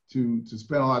well to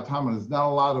spend a lot of time on it. There's not a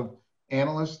lot of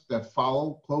analysts that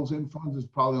follow closed-end funds. There's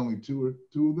probably only two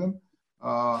of them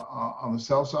on the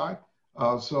sell side.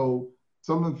 So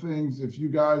some of the things, if you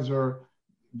guys are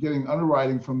getting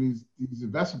underwriting from these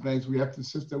investment banks, we have to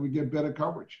insist that we get better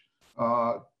coverage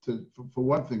for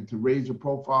one thing, to raise the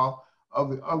profile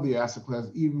of the asset class,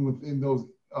 even within those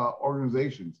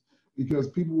organizations, because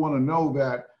people want to know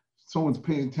that someone's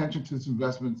paying attention to this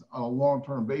investment on a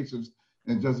long-term basis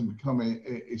and doesn't become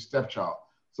a stepchild.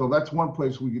 So that's one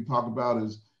place we can talk about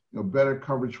is better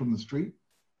coverage from the street,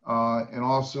 and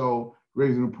also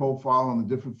raising the profile on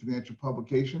the different financial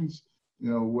publications,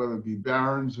 whether it be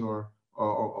Barron's or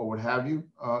what have you,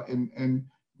 and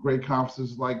great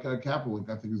conferences like Capital Link,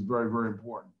 I think is very, very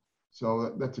important.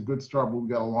 So that's a good start, but we've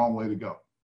got a long way to go.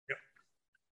 Yep.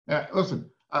 Yeah, listen,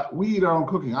 we eat our own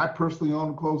cooking. I personally own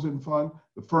a closed-end fund.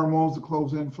 The firm owns the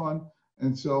closed-end fund.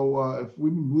 And so if we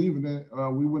didn't believe in it,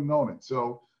 we wouldn't own it.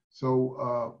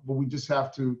 But we just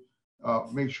have to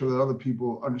make sure that other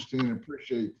people understand and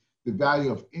appreciate the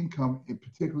value of income,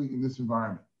 particularly in this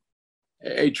environment.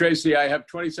 Hey, Tracy, I have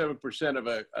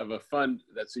 27% of a fund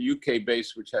that's a UK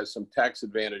based, which has some tax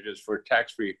advantages for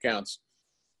tax-free accounts.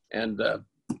 And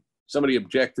somebody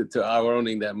objected to our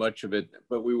owning that much of it,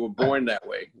 but we were born that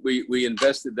way. We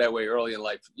invested that way early in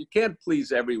life. You can't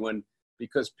please everyone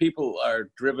because people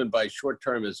are driven by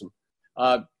short-termism.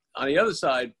 On the other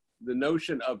side, the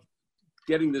notion of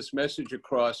getting this message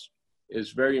across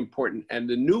is very important. And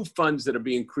the new funds that are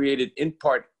being created in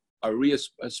part are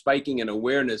spiking in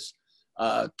awareness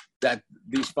that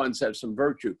these funds have some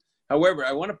virtue. However,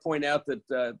 I want to point out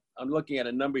that I'm looking at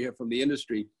a number here from the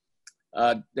industry.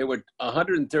 There were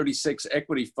 136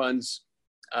 equity funds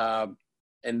 10,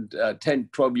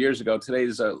 12 years ago. Today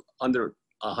is under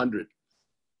 100.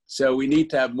 So we need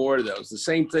to have more of those. The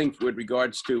same thing with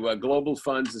regards to global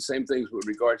funds, the same things with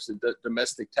regards to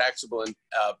domestic taxable and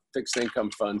fixed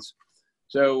income funds.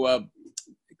 So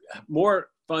more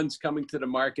funds coming to the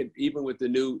market, even with the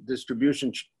new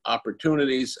distribution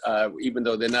opportunities, even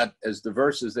though they're not as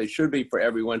diverse as they should be for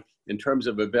everyone in terms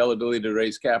of availability to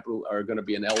raise capital, are going to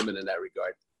be an element in that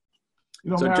regard.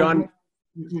 So Mary, John,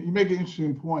 you make an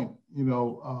interesting point, in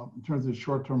terms of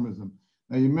short-termism.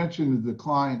 Now you mentioned the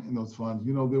decline in those funds.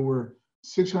 There were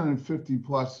 650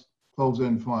 plus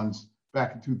closed-end funds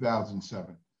back in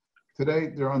 2007. Today,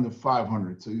 they're under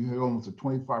 500. So you have almost a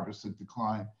 25%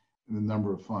 decline in the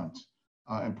number of funds.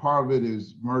 And part of it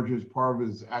is mergers, part of it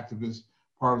is activists,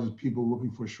 part of it is people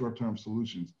looking for short-term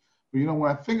solutions. But when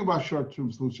I think about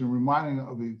short-term solution, reminding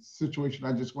of the situation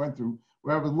I just went through,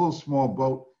 we have a little small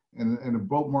boat, and the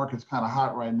boat market's kind of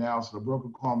hot right now. So the broker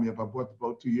called me up. I bought the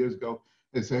boat 2 years ago.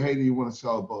 They said, "Hey, do you want to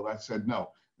sell a boat?" I said, "No."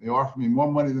 They offered me more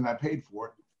money than I paid for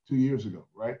it 2 years ago,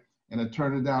 right? And I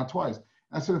turned it down twice.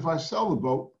 I said, if I sell the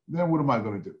boat, then what am I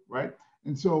going to do, right?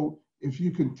 And so if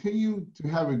you continue to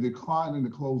have a decline in the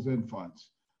closed-end funds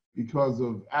because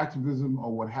of activism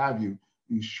or what have you,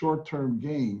 these short-term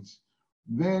gains,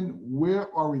 then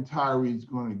where are retirees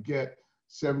going to get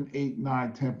 7, 8,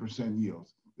 9, 10%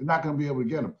 yields? They're not going to be able to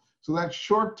get them. So that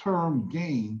short-term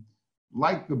gain,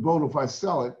 like the boat, if I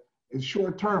sell it, is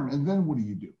short-term. And then what do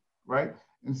you do, right?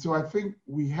 And so I think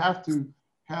we have to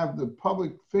have the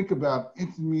public think about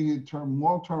intermediate-term,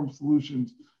 long-term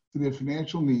solutions to their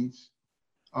financial needs.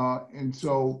 And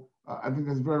so I think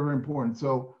that's very, very important.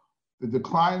 So the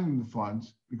decline in the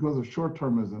funds because of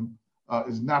short-termism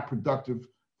is not productive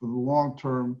for the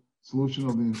long-term solution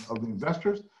of the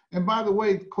investors. And by the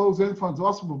way, closed-end funds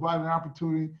also provide an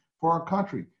opportunity for our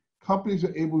country. Companies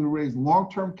are able to raise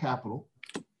long-term capital.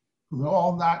 They're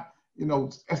all not,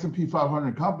 S&P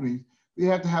 500 companies, they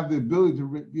have to have the ability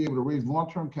to be able to raise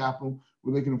long-term capital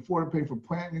where they can afford to pay for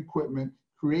plant and equipment,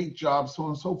 create jobs, so on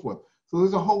and so forth. So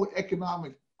there's a whole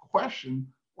economic question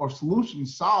or solution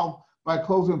solved by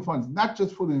closed-end funds, not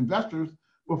just for the investors,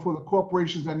 but for the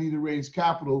corporations that need to raise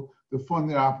capital to fund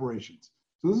their operations.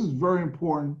 So this is very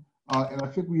important, and I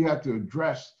think we have to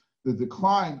address the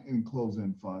decline in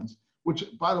closed-end funds, which,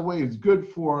 by the way, is good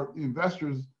for the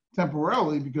investors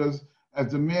temporarily, because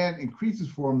as demand increases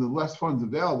for them, the less funds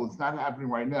available. It's not happening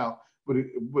right now, but it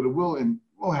will and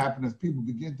will happen as people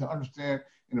begin to understand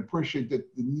and appreciate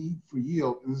that the need for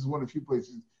yield, and this is one of the few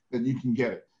places that you can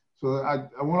get it. So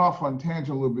I went off on tangent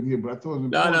a little bit here, but I thought it was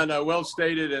important. No. Well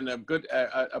stated, and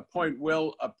a point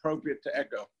well appropriate to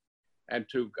echo and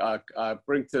to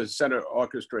bring to the center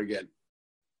orchestra again.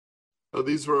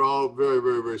 These were all very,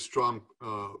 very, very strong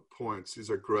points. These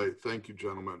are great. Thank you,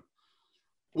 gentlemen.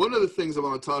 One of the things I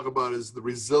want to talk about is the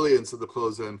resilience of the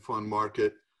closed-end fund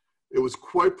market. It was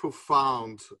quite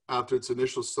profound after its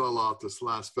initial sell-off this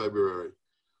last February.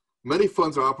 Many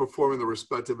funds are outperforming the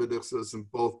respective indexes in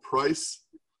both price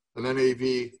and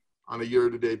NAV on a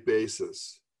year-to-date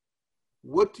basis.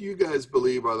 What do you guys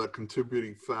believe are the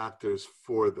contributing factors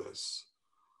for this?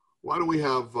 Why don't we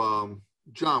have,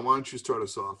 John, why don't you start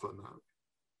us off on that?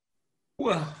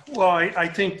 Well, I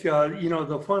think,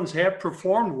 the funds have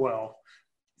performed well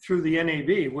through the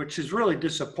NAV, which is really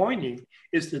disappointing,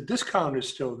 is the discount is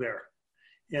still there.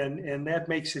 And that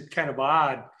makes it kind of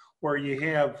odd where you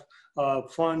have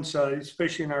funds,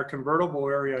 especially in our convertible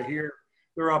area here,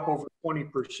 they're up over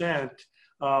 20%,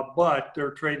 but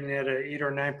they're trading at an 8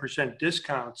 or 9%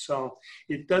 discount. So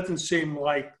it doesn't seem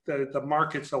like the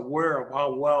market's aware of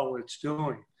how well it's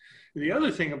doing. The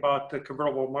other thing about the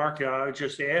convertible market, I would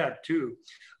just add too,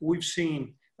 we've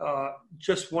seen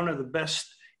just one of the best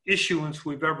issuance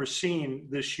we've ever seen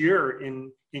this year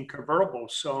in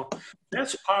convertibles. So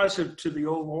that's positive to the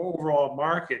overall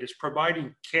market. It's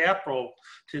providing capital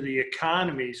to the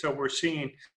economy. So we're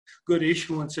seeing good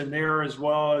issuance in there as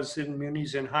well as in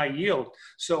munis and high yield.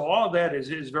 So all that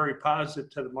is very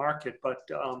positive to the market. But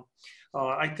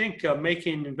I think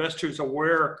making investors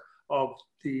aware of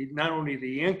not only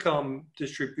the income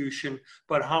distribution,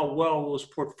 but how well those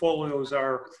portfolios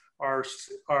are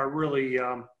really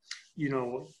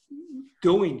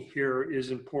doing here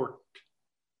is important.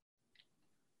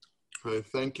 Okay,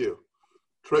 thank you.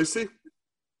 Tracy?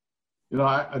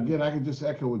 I can just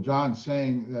echo what John's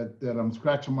saying, that I'm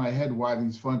scratching my head why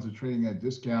these funds are trading at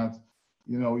discounts.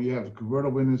 You have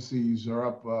convertible indices are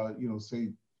up, say,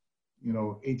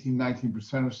 18,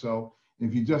 19% or so. And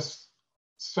if you just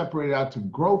separate out to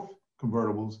growth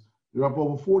convertibles, they're up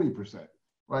over 40%,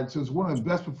 right? So it's one of the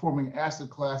best performing asset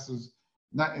classes,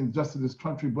 not in just in this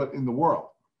country, but in the world.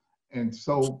 And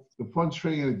so the funds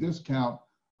trading at a discount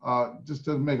just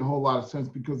doesn't make a whole lot of sense,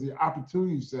 because the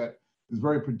opportunity set is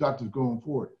very productive going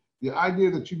forward. The idea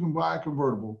that you can buy a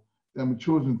convertible that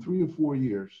matures in 3 or 4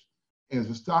 years, and as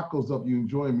the stock goes up, you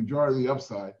enjoy a majority of the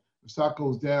upside. The stock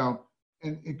goes down,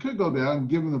 and it could go down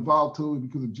given the volatility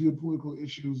because of geopolitical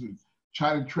issues and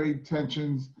China trade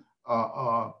tensions,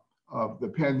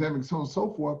 the pandemic, so on and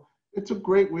so forth. It's a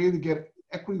great way to get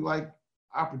equity-like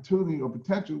opportunity or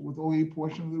potential with only a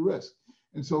portion of the risk.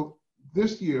 And so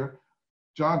this year,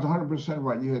 John's 100%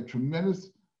 right. You had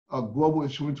tremendous global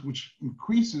issuance, which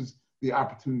increases the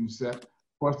opportunity set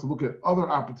for us to look at other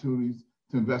opportunities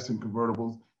to invest in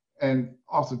convertibles and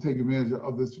also take advantage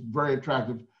of this very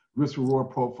attractive risk-reward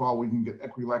profile where you can get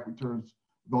equity-like returns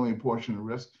with only a portion of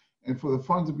risk. And for the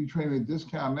funds to be trading at a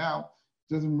discount now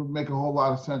doesn't make a whole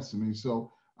lot of sense to me.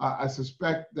 So I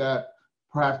suspect that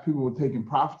perhaps people were taking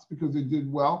profits because they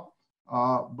did well.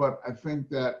 But I think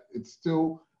that it's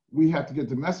still, we have to get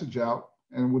the message out,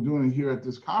 and we're doing it here at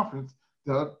this conference,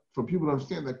 for people to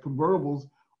understand that convertibles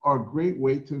are a great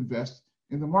way to invest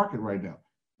in the market right now.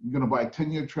 You're going to buy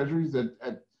 10-year treasuries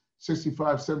at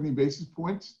 65, 70 basis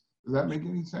points. Does that make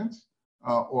any sense?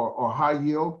 Or high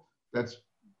yield. That's,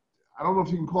 I don't know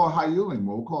if you can call it high yield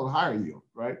anymore. We'll call it higher yield,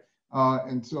 right?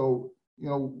 And so,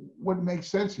 what makes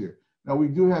sense here? Now, we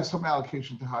do have some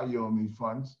allocation to high yield in these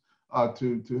funds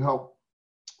to help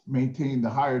maintain the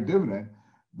higher dividend.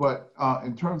 But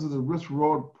in terms of the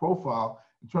risk-reward profile,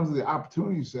 in terms of the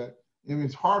opportunity set,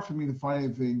 it's hard for me to find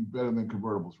anything better than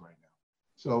convertibles right now.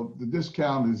 So the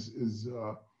discount is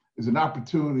an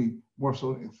opportunity more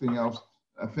so than anything else.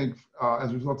 I think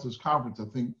as a result of this conference, I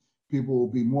think people will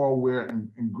be more aware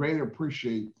and greater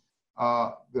appreciate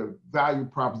the value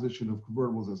proposition of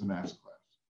convertibles as an asset class.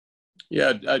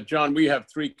 Yeah, John, we have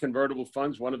 3 convertible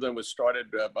funds. One of them was started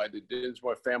by the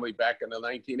Dinsmore family back in the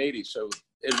 1980s, so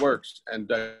it works.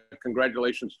 And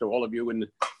congratulations to all of you in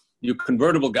you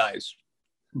convertible guys.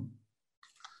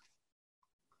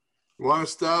 You want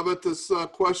to stab at this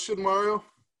question, Mario?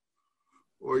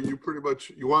 Or you pretty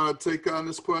much, you want to take on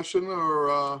this question,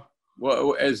 or?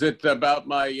 Well, is it about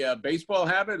my baseball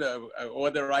habit, or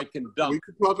whether I can dunk? We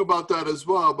could talk about that as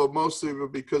well, but mostly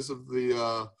because of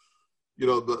the, you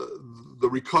know, the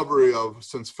recovery of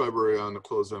since February on the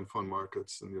closed-end fund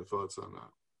markets, and your thoughts on that.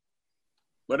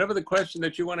 Whatever the question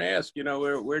that you want to ask, you know,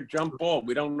 we're jump ball.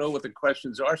 We don't know what the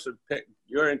questions are, so pick,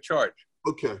 you're in charge.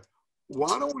 Okay,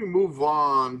 why don't we move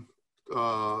on?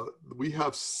 We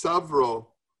have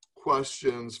several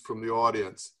questions from the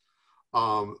audience,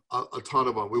 a ton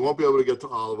of them. We won't be able to get to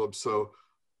all of them, so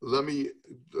let me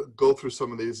go through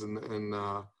some of these and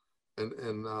throw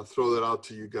that out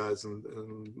to you guys,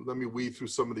 and let me weed through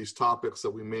some of these topics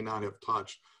that we may not have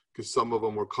touched, because some of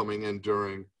them were coming in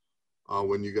during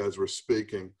when you guys were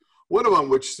speaking. One of them,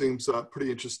 which seems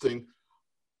pretty interesting,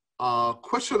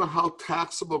 question on how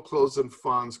taxable closed-end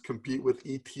funds compete with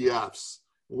ETFs.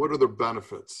 What are their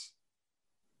benefits?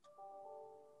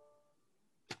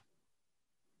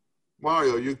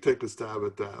 Mario, you take a stab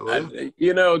at that.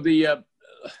 You know,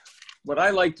 what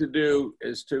I like to do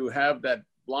is to have that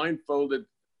blindfolded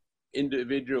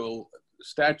individual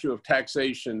statute of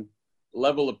taxation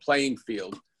level the playing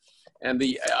field. And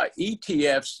the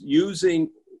ETFs, using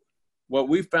what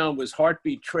we found was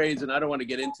heartbeat trades, and I don't want to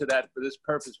get into that for this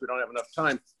purpose, we don't have enough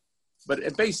time,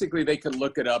 but basically they can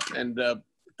look it up, and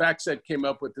FactSet came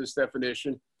up with this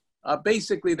definition.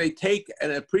 Basically, they take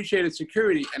an appreciated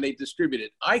security and they distribute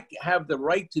it. I have the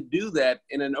right to do that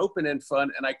in an open-end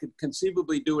fund, and I could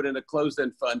conceivably do it in a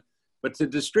closed-end fund, but to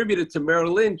distribute it to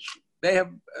Merrill Lynch, they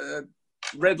have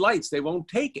red lights. They won't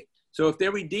take it. So if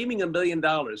they're redeeming $1 million,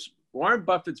 Warren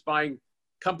Buffett's buying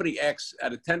company X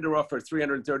at a tender offer of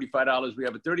 $335. We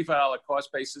have a $35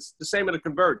 cost basis, the same in the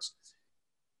converts.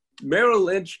 Merrill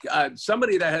Lynch,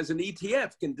 somebody that has an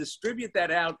ETF can distribute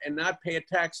that out and not pay a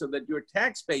tax, so that your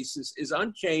tax basis is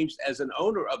unchanged as an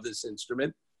owner of this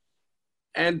instrument.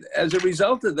 And as a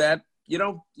result of that,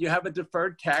 you have a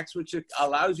deferred tax, which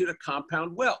allows you to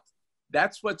compound wealth.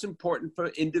 That's what's important for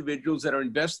individuals that are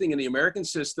investing in the American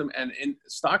system and in the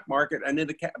stock market and in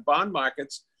the bond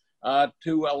markets,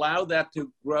 to allow that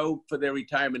to grow for their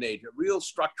retirement age. A real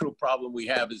structural problem we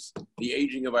have is the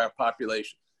aging of our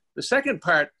population. The second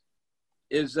part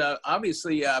is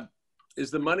obviously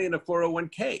is the money in the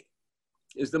 401k,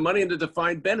 is the money in the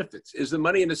defined benefits, is the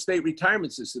money in the state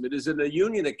retirement system, it is in a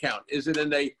union account, is it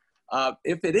in a,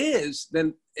 if it is,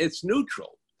 then it's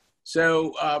neutral.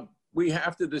 So we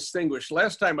have to distinguish.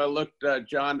 Last time I looked,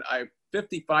 John,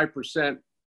 55%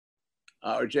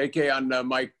 or JK on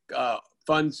my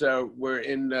funds were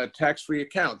in tax-free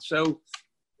accounts. So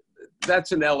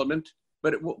that's an element.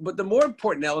 But the more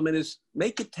important element is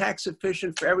make it tax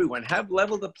efficient for everyone. Have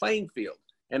level the playing field,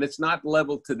 and it's not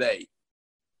level today.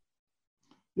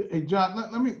 Hey, John,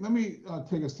 let me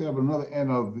take a stab at another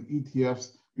end of the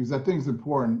ETFs, because I think it's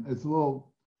important. It's a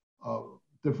little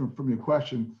different from your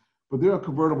question, but there are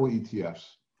convertible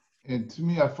ETFs. And to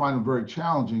me, I find them very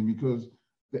challenging, because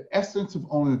the essence of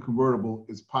owning a convertible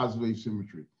is positive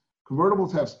asymmetry.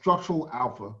 Convertibles have structural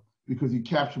alpha because you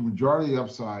capture majority of the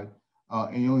upside,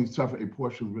 and you only suffer a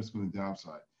portion of the risk on the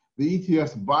downside. The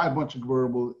ETFs buy a bunch of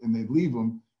convertibles and they leave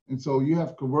them. And so you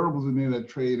have convertibles in there that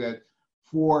trade at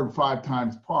 4 and 5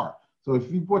 times par. So if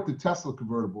you bought the Tesla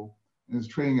convertible and it's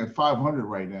trading at 500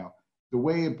 right now, the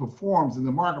way it performs in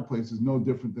the marketplace is no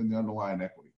different than the underlying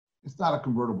equity. It's not a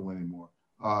convertible anymore.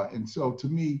 And so to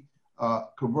me,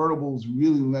 convertibles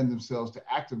really lend themselves to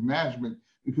active management,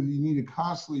 because you need to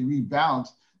constantly rebalance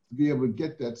to be able to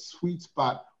get that sweet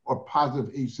spot or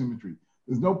positive asymmetry.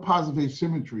 There's no positive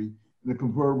asymmetry in the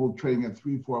convertible trading at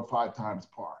 3, 4, or 5 times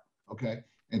par, okay?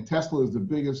 And Tesla is the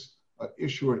biggest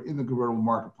issuer in the convertible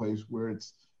marketplace, where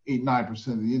it's 8, 9%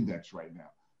 of the index right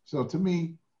now. So to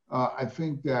me, I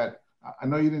think that, I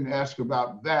know you didn't ask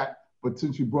about that, but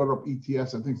since you brought up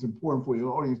ETFs, I think it's important for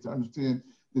your audience to understand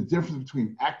the difference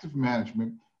between active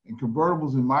management and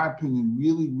convertibles. In my opinion,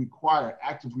 really require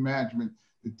active management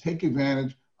to take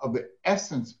advantage of the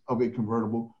essence of a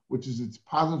convertible, which is its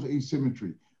positive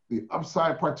asymmetry, the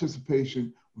upside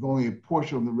participation with only a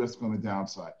portion of the risk on the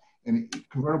downside. And a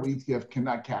convertible ETF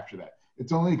cannot capture that.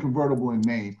 It's only convertible in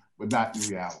name, but not in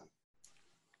reality.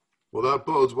 Well, that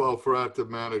bodes well for active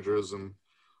managers, and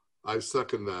I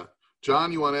second that.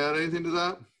 John, you want to add anything to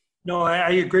that? No,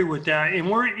 I agree with that. And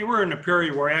we're in a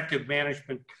period where active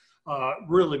management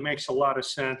really makes a lot of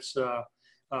sense.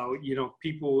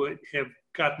 People have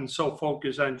gotten so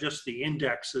focused on just the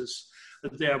indexes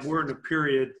that we're in a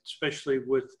period, especially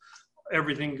with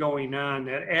everything going on,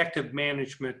 that active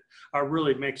management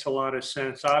really makes a lot of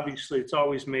sense. Obviously, it's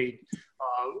always made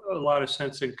a lot of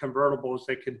sense in convertibles.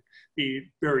 They can be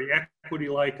very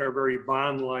equity-like or very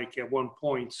bond-like at one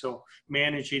point. So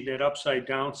managing that upside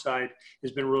downside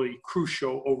has been really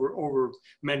crucial over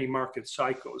many market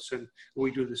cycles. And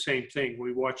we do the same thing.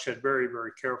 We watch that very,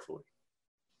 very carefully.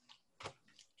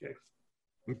 Okay.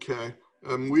 Okay.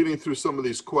 I'm reading through some of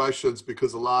these questions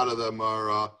because a lot of them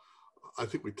are, I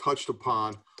think we touched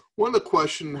upon. One of the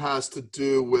questions has to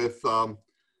do with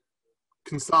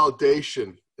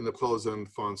consolidation in the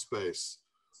closed-end fund space.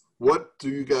 What do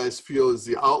you guys feel is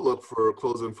the outlook for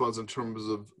closed-end funds in terms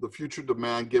of the future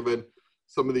demand, given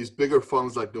some of these bigger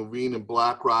funds like Nuveen and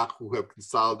BlackRock, who have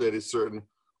consolidated certain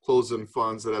closed-end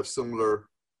funds that have similar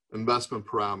investment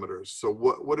parameters? So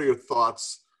what are your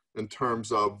thoughts in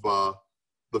terms of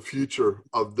the future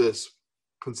of this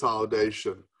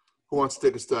consolidation? Who wants to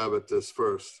take a stab at this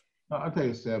first? I'll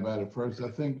take a stab at it first. I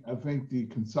think the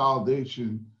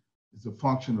consolidation is a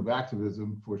function of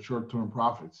activism for short-term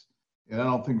profits. And I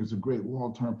don't think it's a great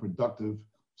long-term productive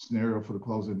scenario for the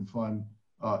closed-end fund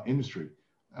industry.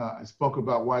 I spoke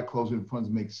about why closed-end funds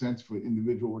make sense for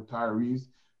individual retirees,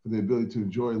 for the ability to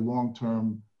enjoy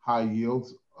long-term high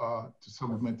yields to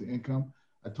supplement the income.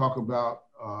 I talk about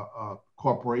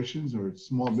corporations or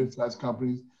small mid-sized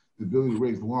companies, the ability to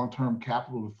raise long-term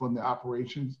capital to fund the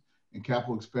operations and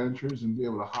capital expenditures and be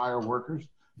able to hire workers,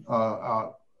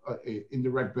 an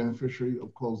indirect beneficiary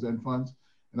of closed-end funds.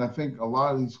 And I think a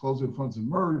lot of these closed-end funds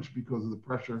emerge because of the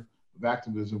pressure of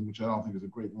activism, which I don't think is a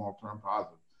great long-term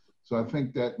positive. So I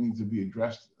think that needs to be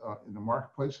addressed in the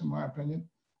marketplace, in my opinion.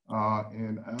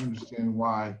 And I understand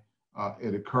why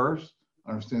it occurs.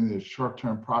 I understand there's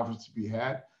short-term profits to be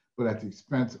had, but at the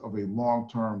expense of a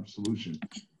long-term solution.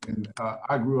 And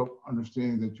I grew up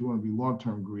understanding that you want to be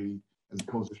long-term greedy as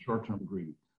opposed to short-term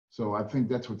greedy. So I think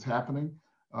that's what's happening.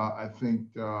 I think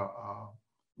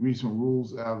recent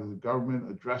rules out of the government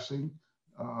addressing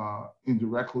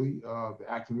indirectly the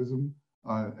activism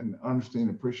and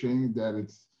understanding, appreciating that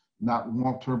it's not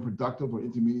long-term productive or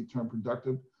intermediate-term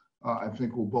productive, I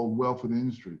think will bode well for the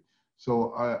industry.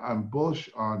 So I'm bullish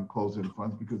on closed-end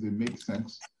funds because they make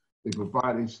sense. They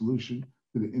provide a solution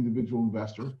to the individual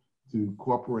investor, to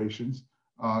corporations.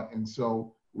 And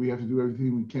so we have to do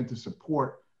everything we can to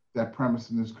support that premise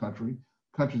in this country.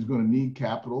 The country's going to need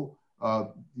capital.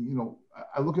 You know,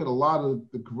 I look at a lot of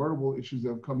the convertible issues that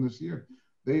have come this year.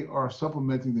 They are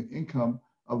supplementing the income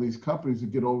of these companies to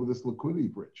get over this liquidity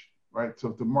bridge, right? So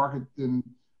if the market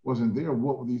wasn't there,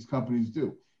 what would these companies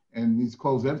do? And these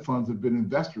closed-end funds have been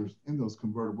investors in those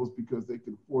convertibles because they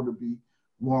can afford to be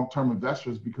long-term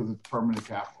investors because it's permanent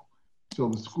capital. So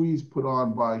the squeeze put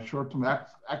on by short-term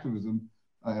activism,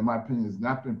 in my opinion, has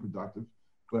not been productive.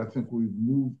 But I think we've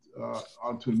moved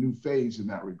onto a new phase in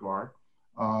that regard.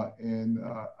 And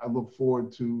I look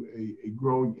forward to a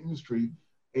growing industry,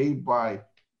 by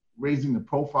raising the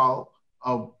profile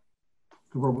of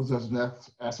convertibles as an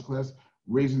asset class,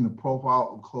 raising the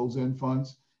profile of closed-end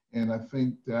funds. And I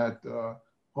think that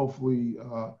hopefully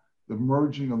the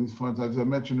merging of these funds, as I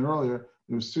mentioned earlier,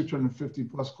 there was 650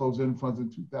 plus closed-end funds in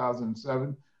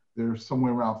 2007. There's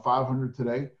somewhere around 500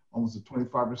 today, almost a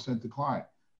 25% decline.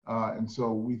 And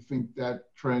so we think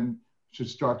that trend should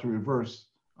start to reverse,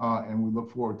 and we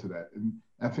look forward to that. And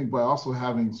I think by also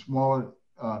having smaller,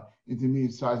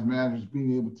 intermediate-sized managers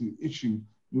being able to issue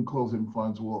new closed-end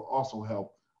funds will also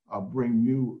help bring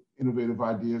new innovative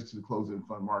ideas to the closed-end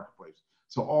fund marketplace.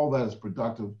 So all that is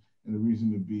productive and a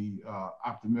reason to be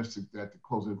optimistic that the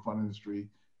closed-end fund industry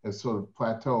has sort of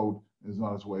plateaued and is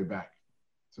on its way back.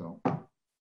 So.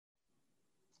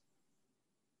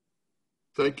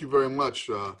 Thank you very much,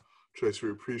 Tracy.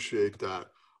 We appreciate that.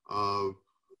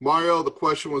 Mario, the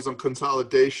question was on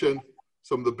consolidation.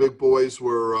 Some of the big boys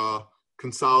were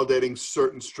consolidating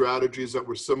certain strategies that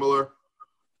were similar.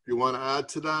 Do you want to add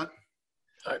to that?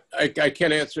 I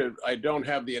can't answer. I don't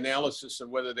have the analysis of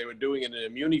whether they were doing it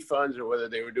in muni funds or whether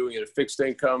they were doing it in fixed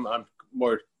income. I'm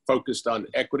more focused on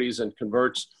equities and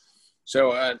converts.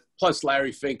 So plus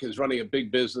Larry Fink is running a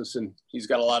big business and he's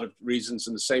got a lot of reasons,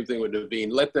 and the same thing with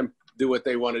Nuveen. Let them do what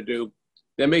they want to do.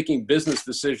 They're making business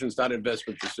decisions, not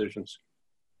investment decisions.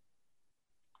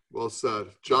 Well said.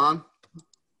 John?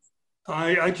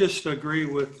 I just agree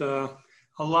with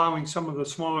allowing some of the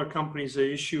smaller companies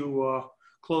to issue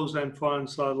closed-end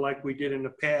funds like we did in the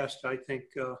past. I think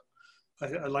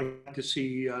I'd like to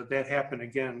see that happen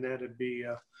again. That'd be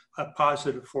a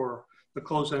positive for the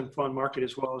closed-end fund market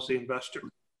as well as the investor.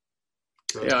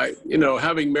 Yeah, you know,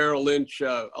 having Merrill Lynch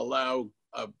allow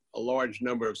a large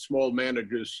number of small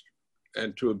managers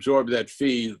and to absorb that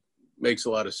fee makes a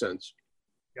lot of sense.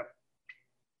 Yep.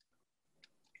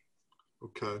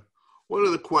 Okay. One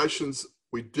of the questions,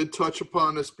 we did touch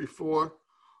upon this before,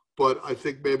 but I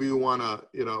think maybe we want to,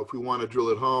 if we want to drill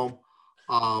it home,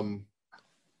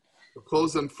 the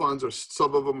closed-end funds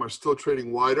some of them are still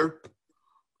trading wider.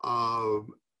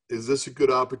 Is this a good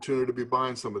opportunity to be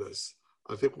buying some of this?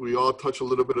 I think we all touch a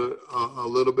little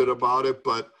bit about it,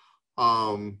 but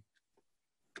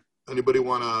anybody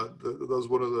want to? That was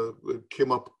one of that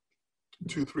came up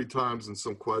 2-3 times in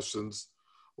some questions.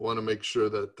 I want to make sure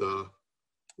that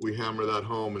we hammer that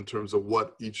home in terms of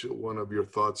what each one of your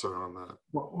thoughts are on that.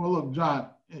 Well, look, John,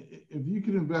 if you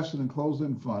can invest in a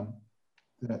closed-end fund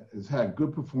that has had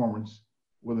good performance,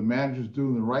 where the manager's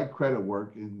doing the right credit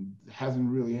work and hasn't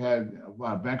really had a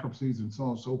lot of bankruptcies and so on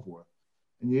and so forth,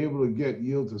 and you're able to get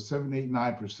yields of 7, 8,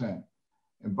 9%,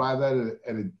 and buy that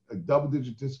at a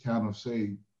double-digit discount of,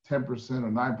 say, 10%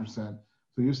 or 9%,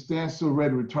 so your standstill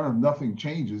rate of return, if nothing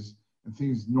changes and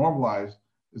things normalize,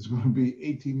 is going to be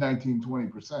 18, 19,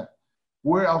 20%.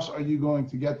 Where else are you going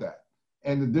to get that?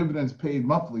 And the dividends paid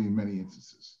monthly in many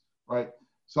instances, right?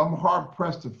 So I'm hard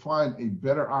pressed to find a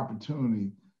better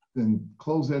opportunity than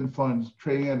closed-end funds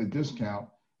trading at a discount.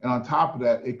 And on top of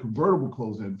that, a convertible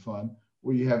closed-end fund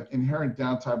where you have inherent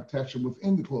downside protection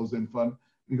within the closed-end fund,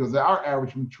 because our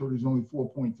average maturity is only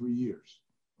 4.3 years,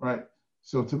 right?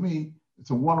 So to me, it's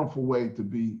a wonderful way to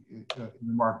be in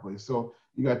the marketplace. So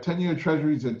you got 10-year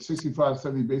treasuries at 65,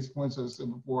 70 basis points, as I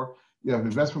said before. You have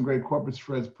investment-grade corporate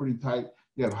spreads pretty tight.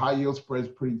 You have high-yield spreads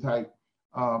pretty tight.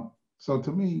 So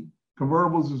to me,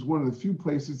 convertibles is one of the few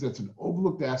places that's an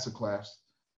overlooked asset class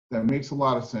that makes a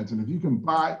lot of sense. And if you can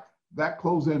buy that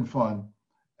closed-end fund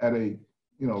at a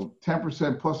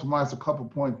 10% plus or minus a couple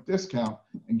point discount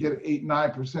and get an 8,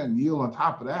 9% yield on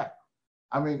top of that,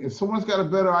 I mean, if someone's got a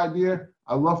better idea,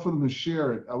 I'd love for them to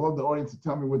share it. I love the audience to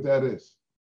tell me what that is.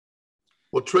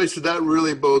 Well, Tracy, that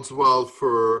really bodes well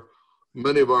for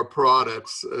many of our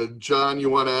products. John, you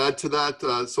want to add to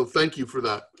that? So thank you for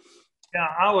that. Yeah,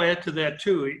 I'll add to that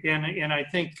too. And I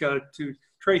think to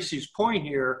Tracy's point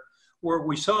here, where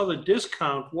we saw the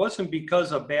discount wasn't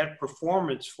because of bad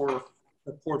performance for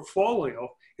the portfolio.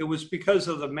 It was because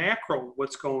of the macro,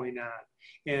 what's going on.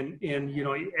 And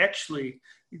actually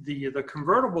the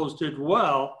convertibles did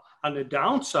well on the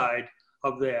downside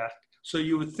of that. So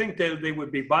you would think that they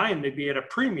would be buying, they'd be at a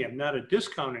premium, not a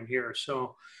discount in here.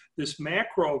 So this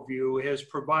macro view has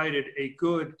provided a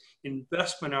good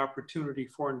investment opportunity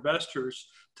for investors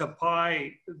to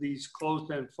buy these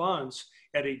closed-end funds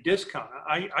at a discount.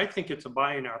 I think it's a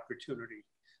buying opportunity.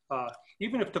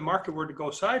 Even if the market were to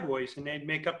go sideways and they'd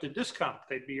make up the discount,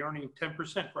 they'd be earning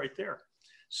 10% right there.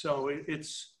 So I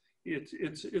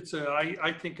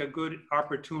think a good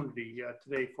opportunity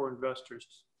today for investors.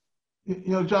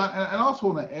 John, and I also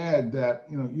want to add that,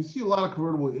 you see a lot of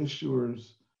convertible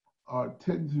issuers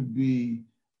tend to be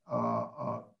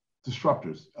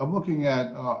disruptors. I'm looking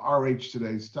at RH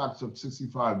today, stocks up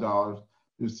 $65.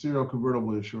 There's serial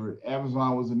convertible issuer.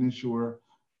 Amazon was an issuer.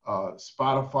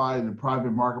 Spotify in the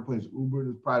private marketplace. Uber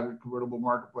is private convertible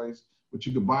marketplace, but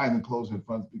you can buy in the closed-end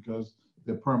funds because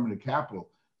they're permanent capital.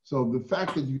 So the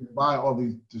fact that you can buy all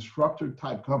these disruptor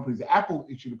type companies, Apple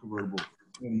issued a convertible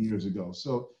many years ago.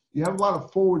 So you have a lot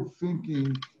of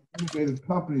forward-thinking, innovative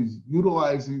companies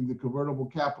utilizing the convertible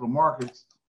capital markets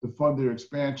to fund their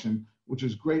expansion, which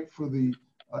is great for the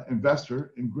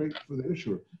investor and great for the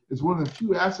issuer. It's one of the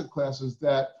few asset classes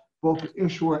that both the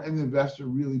issuer and the investor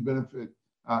really benefit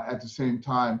at the same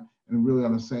time and really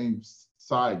on the same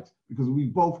side, because we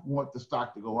both want the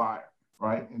stock to go higher,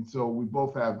 right? And so we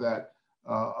both have that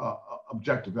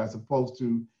objective, as opposed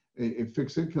to a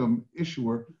fixed income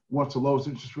issuer wants the lowest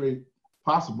interest rate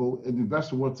possible, and the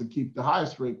investor wants to keep the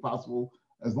highest rate possible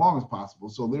as long as possible.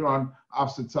 So they're on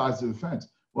opposite sides of the fence.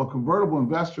 Well, convertible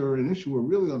investor and issuer are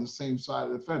really on the same side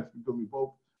of the fence because we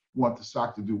both want the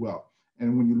stock to do well.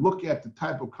 And when you look at the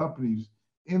type of companies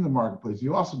in the marketplace,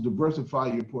 you also diversify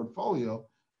your portfolio,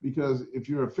 because if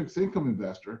you're a fixed income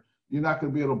investor, you're not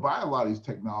going to be able to buy a lot of these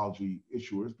technology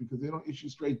issuers because they don't issue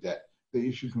straight debt. They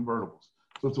issue convertibles.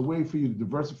 So it's a way for you to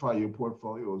diversify your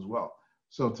portfolio as well.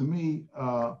 So to me,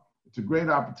 it's a great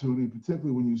opportunity,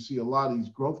 particularly when you see a lot of these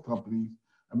growth companies.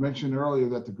 I mentioned earlier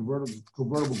that the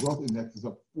convertible growth index is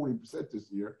up 40%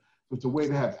 this year. So it's a way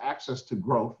to have access to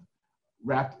growth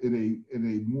wrapped in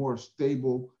a more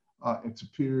stable and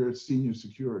superior senior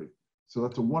security. So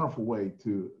that's a wonderful way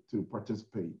to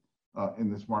participate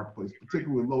in this marketplace,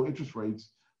 particularly with low interest rates,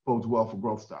 bodes well for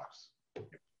growth stocks.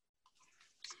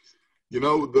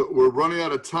 We're running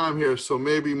out of time here, so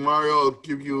maybe Mario, I'll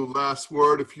give you last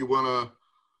word if you want to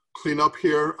clean up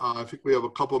here. I think we have a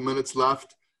couple of minutes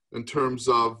left in terms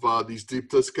of these deep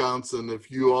discounts, and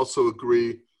if you also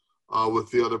agree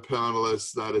with the other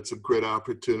panelists that it's a great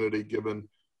opportunity given,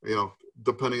 you know,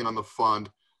 depending on the fund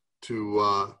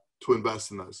to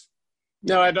invest in this.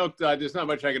 No, I don't. There's not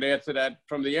much I can add to that.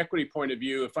 From the equity point of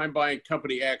view, if I'm buying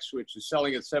Company X, which is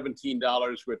selling at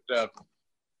 $17 with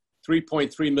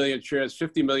 3.3 million shares,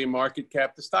 50 million market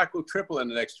cap, the stock will triple in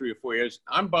the next 3 or 4 years.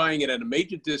 I'm buying it at a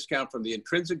major discount from the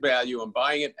intrinsic value. I'm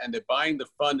buying it, and they're buying the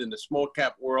fund in the small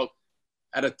cap world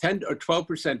at a 10 or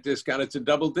 12% discount. It's a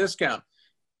double discount.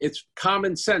 It's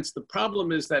common sense. The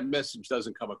problem is that message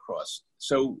doesn't come across.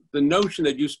 So the notion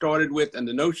that you started with and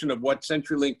the notion of what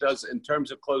CenturyLink does in terms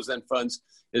of closed-end funds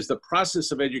is the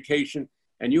process of education.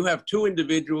 And you have two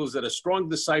individuals that are strong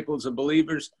disciples and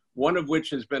believers, one of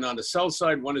which has been on the sell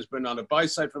side, one has been on the buy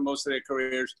side for most of their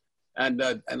careers, and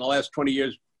in the last 20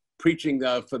 years preaching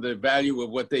for the value of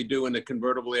what they do in the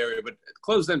convertible area. But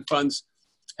closed-end funds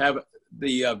have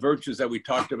the virtues that we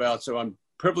talked about. So I'm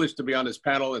privileged to be on this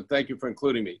panel, and thank you for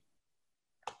including me.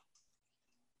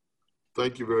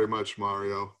 Thank you very much,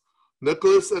 Mario.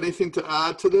 Nicholas, anything to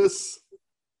add to this?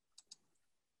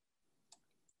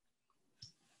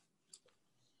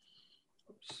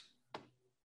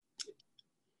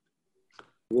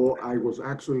 Well, I was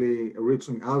actually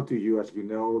reaching out to you, as you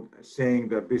know, saying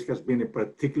that this has been a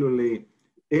particularly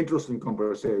interesting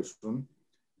conversation.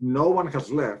 No one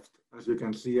has left. As you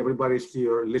can see, everybody's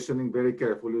here listening very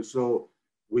carefully. So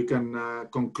we can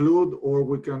conclude, or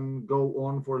we can go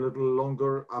on for a little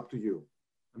longer, up to you.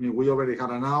 I mean, we already had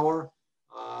an hour.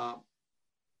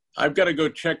 I've got to go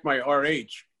check my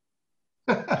RH.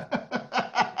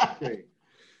 Okay.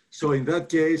 So in that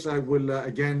case, I will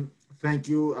again thank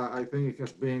you. I think it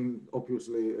has been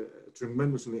obviously a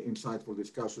tremendously insightful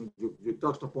discussion. You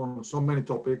touched upon so many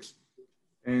topics,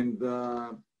 and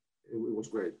it was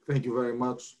great. Thank you very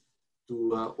much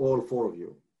to all four of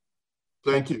you.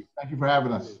 Thank you. Thank you for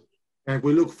having us. And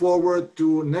we look forward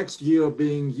to next year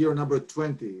being year number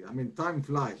 20. I mean, time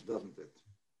flies, doesn't it?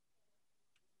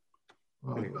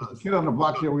 Well, the kid on the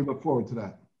block here, we look forward to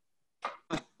that.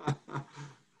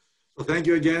 So thank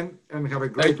you again, and have a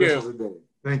great rest of the day.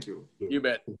 Thank you. You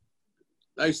bet.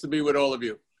 Nice to be with all of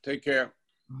you. Take care.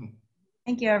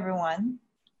 Thank you, everyone.